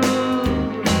blue.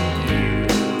 You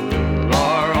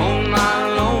are on my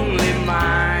lonely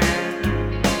mind.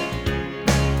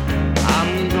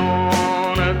 I'm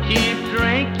gonna keep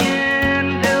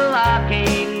drinking till I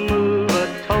can't move a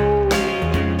toe,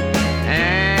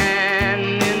 and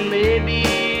then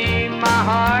maybe my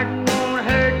heart won't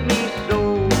hurt me so.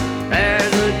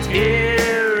 There's a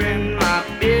tear in my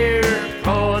beer,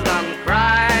 'cause I'm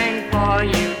crying for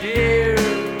you, dear.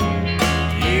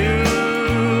 You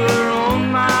are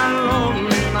on my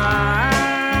lonely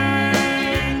mind.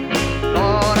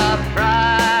 Lord, I've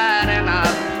tried and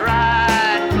I've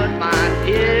tried, but my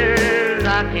tears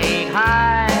I can't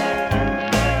hide.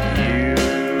 You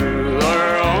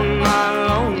are on my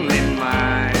lonely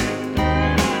mind.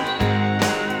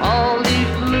 All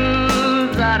these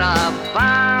blues that I've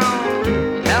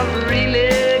found have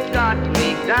really got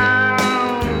me down.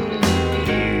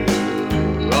 You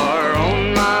are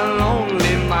on my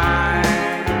lonely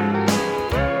mind.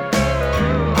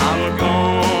 I'm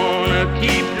gonna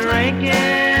keep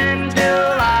drinking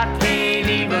till I can't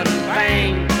even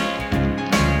think,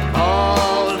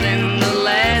 'cause in the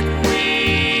last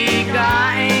week I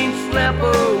ain't slept a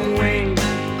wink.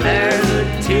 There's a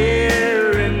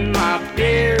tear in my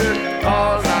beer,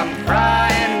 'cause I'm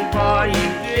crying for you,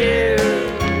 dear.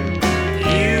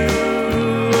 You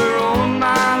are on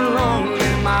my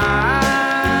lonely mind.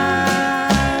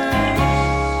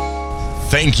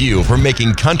 Thank you for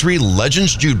making Country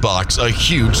Legends Jukebox a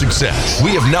huge success.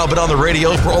 We have now been on the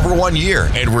radio for over 1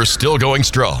 year, and we're still going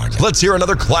strong. Let's hear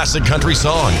another classic country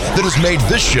song that has made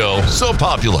this show so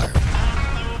popular.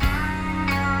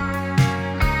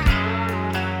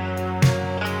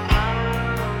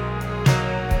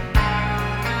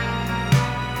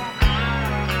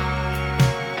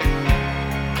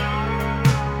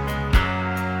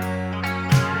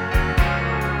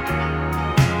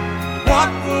 What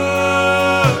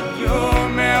would your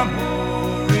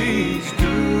memories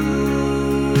do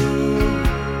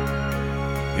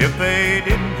if they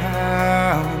didn't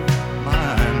have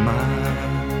my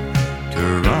mind to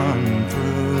run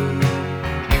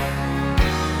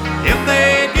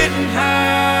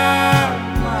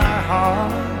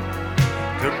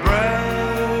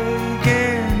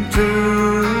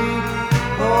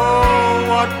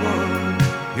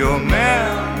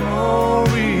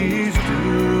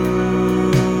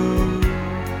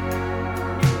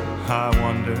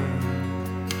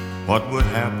What would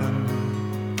happen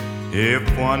if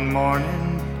one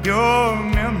morning your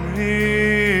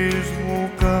memories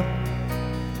woke up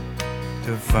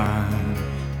to find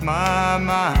my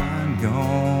mind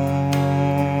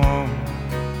gone?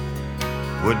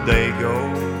 Would they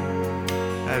go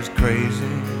as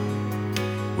crazy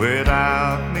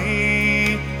without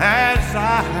me as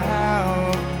I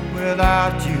have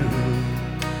without you?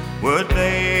 Would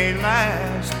they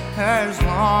last as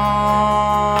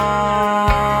long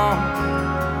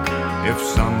if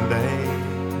someday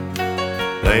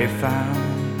they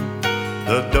found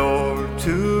the door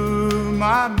to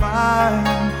my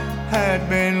mind had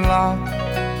been locked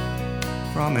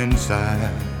from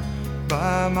inside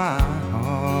by my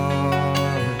heart?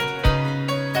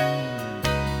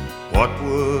 What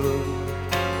would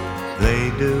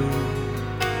they do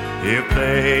if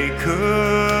they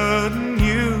couldn't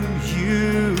use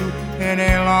you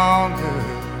any longer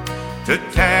to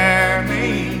tear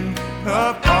me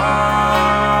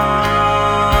apart?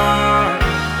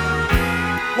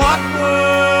 What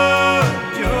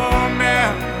would your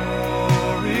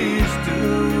memories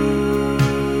do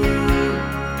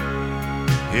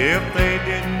if they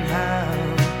didn't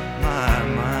have my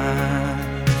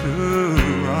mind to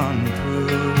run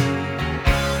through?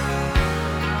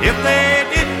 If they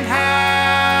didn't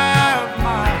have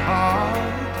my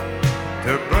heart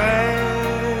to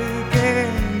break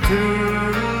into,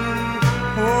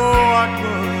 oh, what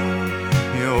would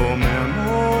your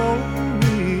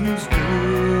memories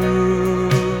do?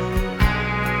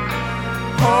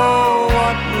 Oh,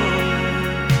 what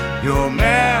would your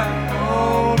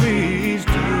memories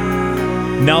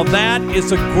do? Now that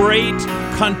is a great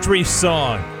country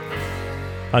song.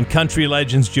 On Country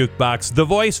Legends Jukebox, the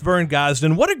voice Vern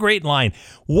Gosdin. What a great line.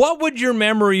 What would your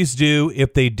memories do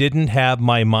if they didn't have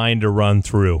my mind to run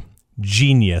through?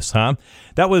 Genius, huh?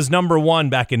 That was number one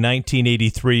back in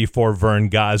 1983 for Vern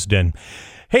Gosdin.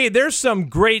 Hey, there's some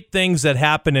great things that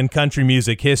happen in country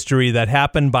music history that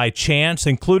happened by chance,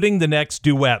 including the next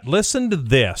duet. Listen to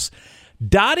this.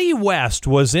 Dottie West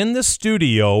was in the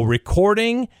studio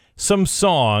recording some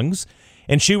songs,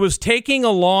 and she was taking a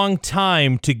long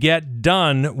time to get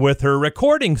done with her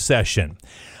recording session.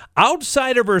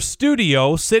 Outside of her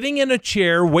studio, sitting in a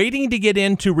chair, waiting to get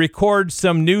in to record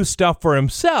some new stuff for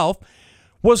himself,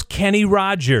 was Kenny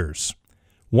Rogers.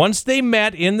 Once they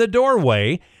met in the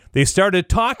doorway, they started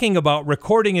talking about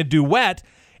recording a duet,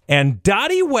 and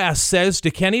Dottie West says to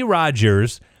Kenny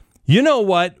Rogers, "You know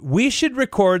what? We should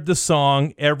record the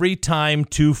song Every Time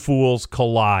Two Fools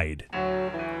Collide."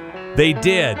 They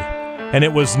did. And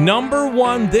it was number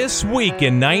one this week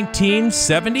in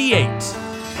 1978.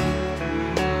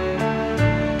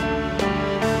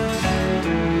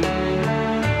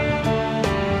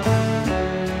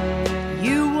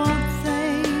 You want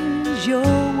things your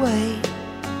way,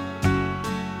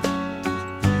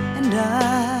 and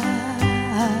I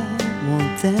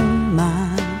want them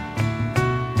mine.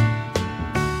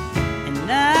 And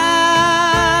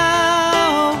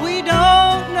now we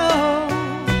don't know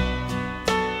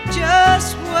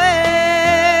just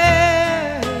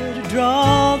where to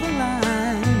draw the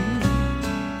line.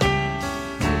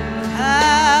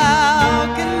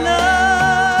 How can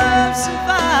love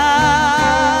survive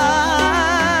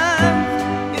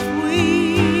if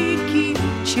we keep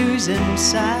choosing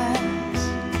sides?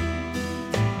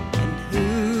 And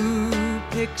who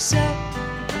picks up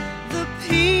the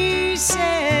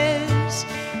pieces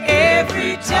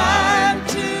every time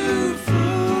two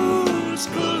fools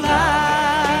collide?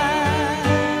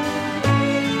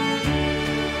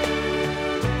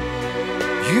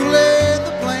 You lay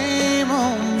the blame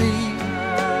on me,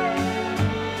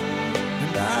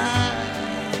 and I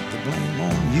the blame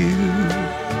on you.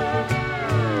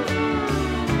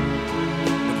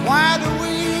 But why do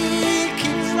we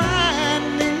keep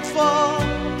finding fault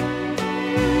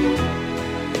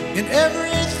in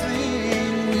everything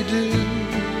we do?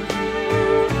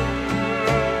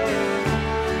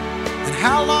 And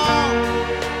how long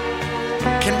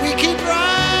can we keep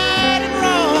right and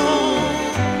wrong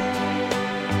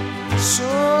so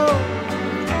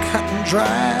cut and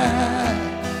dry?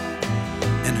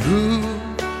 And who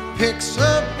picks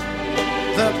up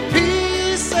the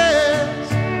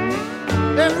pieces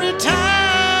every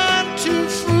time two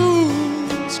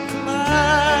fools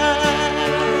collide?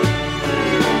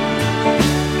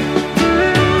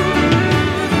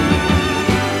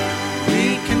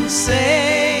 We can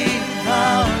save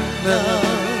our love.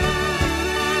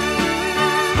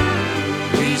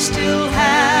 We still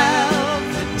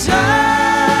have the time.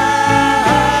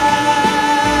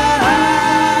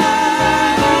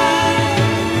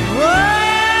 Oh, I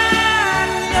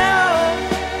know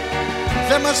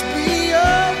there must be a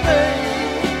way.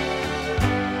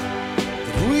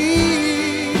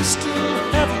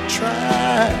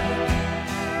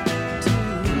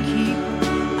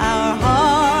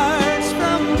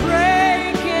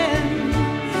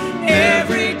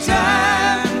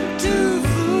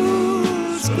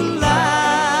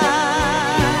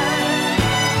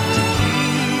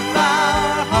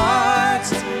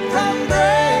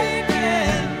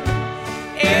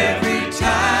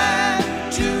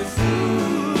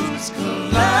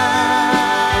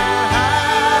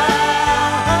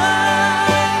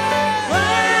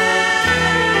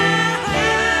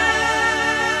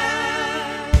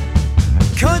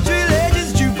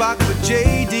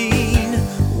 J. Dean,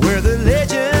 where the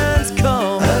legends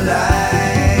come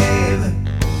alive.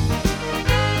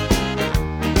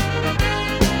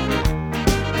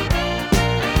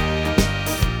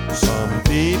 Some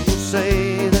people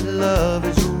say that love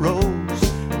is a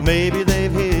rose. Maybe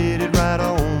they've hit it right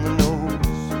on the nose.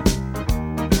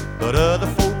 But other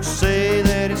folks say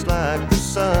that it's like the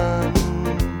sun.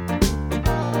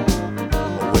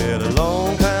 Well, a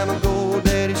long time ago,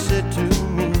 Daddy said to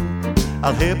me,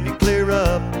 I'll help you clear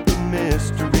up the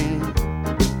mystery.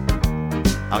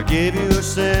 I'll give you a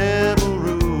simple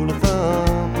rule of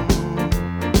thumb.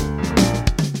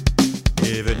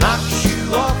 If it knocks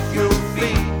you off your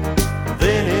feet,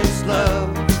 then it's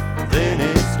love, then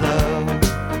it's love.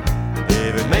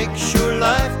 If it makes your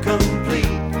life complete,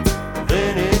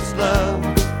 then it's love,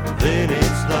 then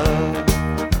it's love.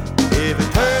 If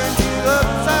it turns you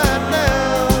upside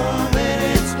down, then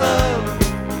it's love,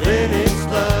 then it's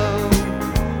love.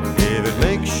 If it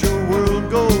makes your world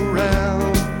go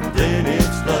round, then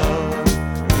it's love.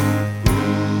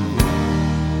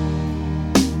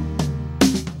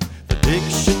 The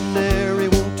dictionary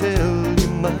won't tell you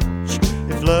much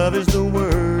if love is the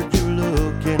word you're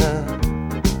looking at.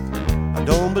 I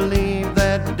don't believe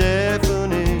that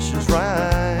definition's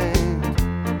right,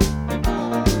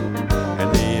 and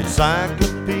the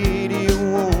encyclopedia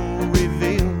won't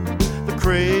reveal the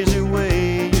crazy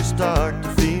way you start to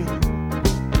feel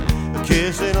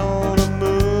kissing on a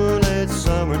moonlit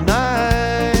summer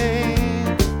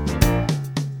night.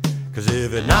 'Cause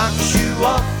if it knocks you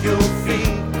off your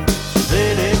feet,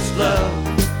 then it's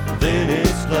love, then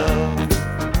it's love.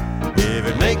 If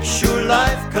it makes your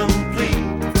life complete,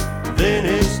 then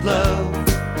it's love,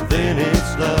 then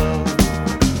it's love.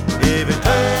 If it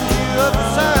turns you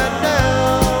upside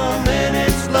down, then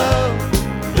it's love,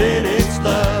 then it's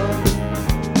love.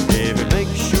 If it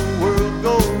makes your world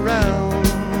go round,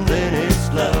 then it's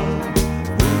love.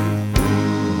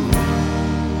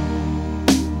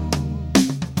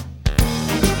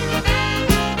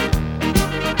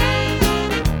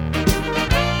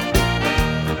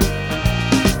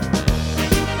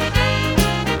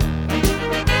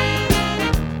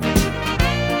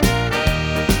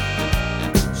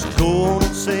 So go on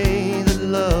and say that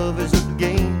love is a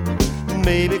game.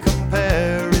 Maybe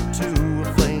compare it to a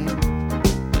flame,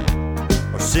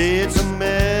 or say it's a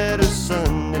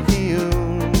medicine that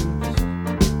heals.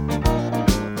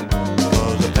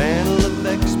 'Cause a panel of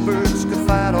experts could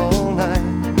fight all night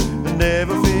and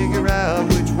never figure out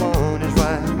which one is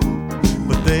right,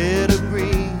 but they'd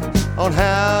agree on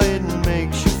how it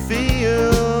makes you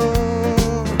feel.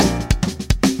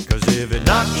 'Cause if it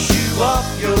knocks you off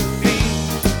your feet,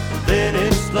 then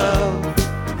it's love,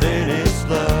 then it's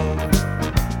love.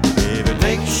 If it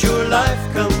makes your life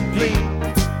complete,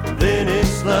 then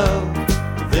it's love,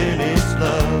 then it's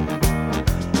love.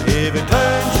 If it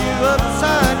turns you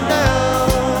upside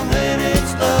down, then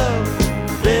it's love,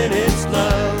 then it's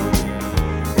love.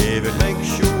 If it makes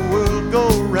your world go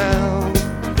round,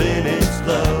 then it's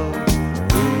love.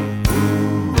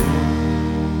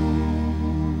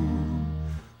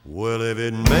 Well, if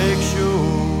it makes your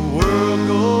world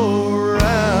go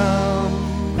round,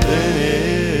 then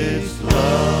it's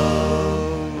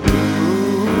love.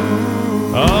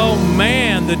 Oh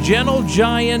man, the gentle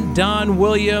giant Don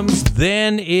Williams,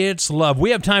 Then It's Love. We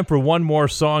have time for one more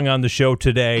song on the show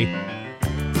today.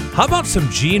 How about some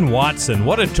Gene Watson?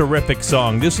 What a terrific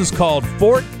song. This is called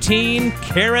 14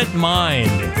 Karat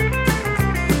Mind.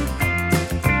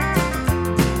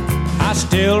 I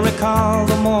still recall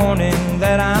the morning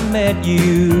that I met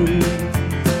you,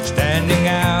 standing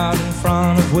out in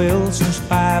front of Wilson's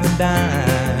Five and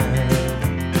Dime,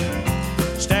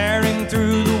 staring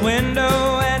through the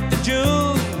window at the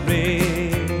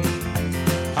jewelry,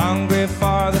 hungry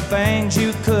for the things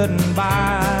you couldn't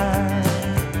buy.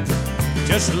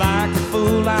 Just like a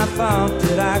fool, I thought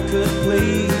that I could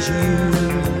please you.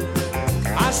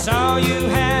 I saw you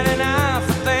had an eye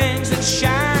for things that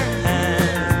shine.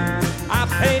 I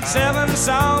paid $7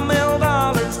 sawmill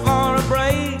for a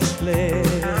bracelet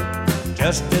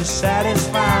just to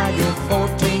satisfy your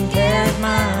 14-karat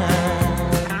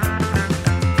mind.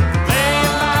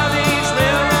 Laying by these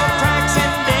railroad tracks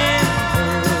in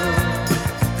Denver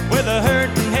with a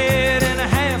hurting head and a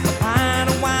half a pint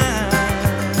of wine.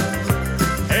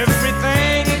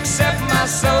 Everything except my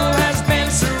soul has been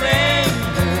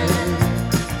surrendered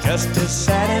just to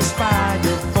satisfy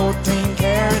your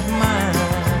 14-karat mind.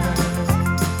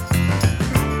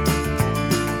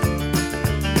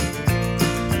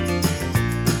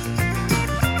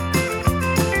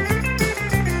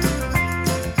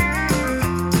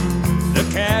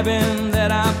 cabin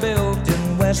that I built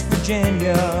in West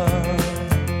Virginia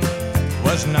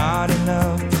was not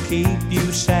enough to keep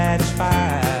you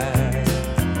satisfied.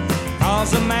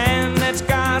 'Cause a man that's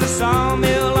got a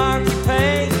sawmill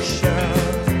occupation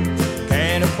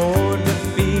can't afford to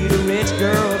feed a rich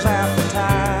girl's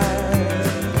appetite.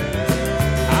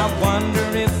 I wonder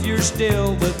if you're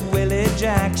still with Willie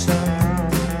Jackson.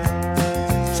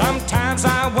 Sometimes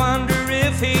I wonder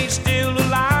if he's still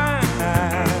alive.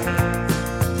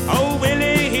 Oh,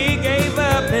 Willie, he gave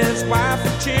up his wife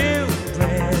and children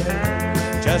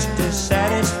just to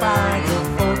satisfy your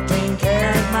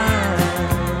 14-karat mind.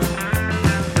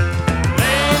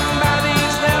 Laying by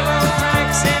these railroad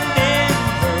tracks in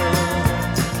Denver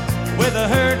with a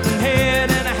hurting head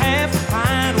and a half a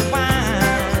pint of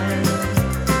wine.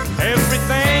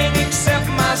 Everything except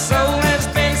my soul has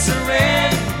been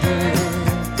surrendered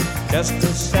just to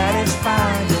satisfy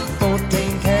your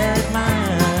 14-karat mind.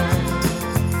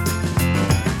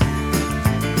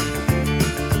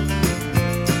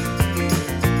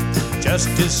 Just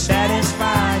to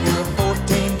satisfy your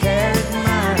 14-karat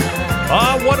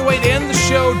mind. What a way to end the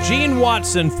show. Gene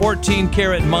Watson,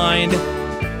 14-karat mind.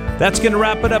 That's going to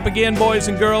wrap it up again, boys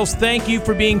and girls. Thank you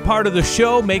for being part of the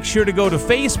show. Make sure to go to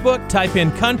Facebook, type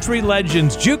in Country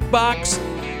Legends Jukebox,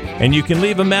 and you can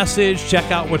leave a message, check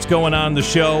out what's going on in the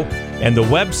show, and the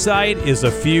website is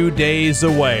a few days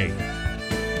away.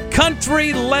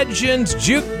 Country Legends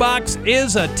Jukebox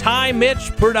is a Ty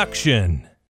Mitch production.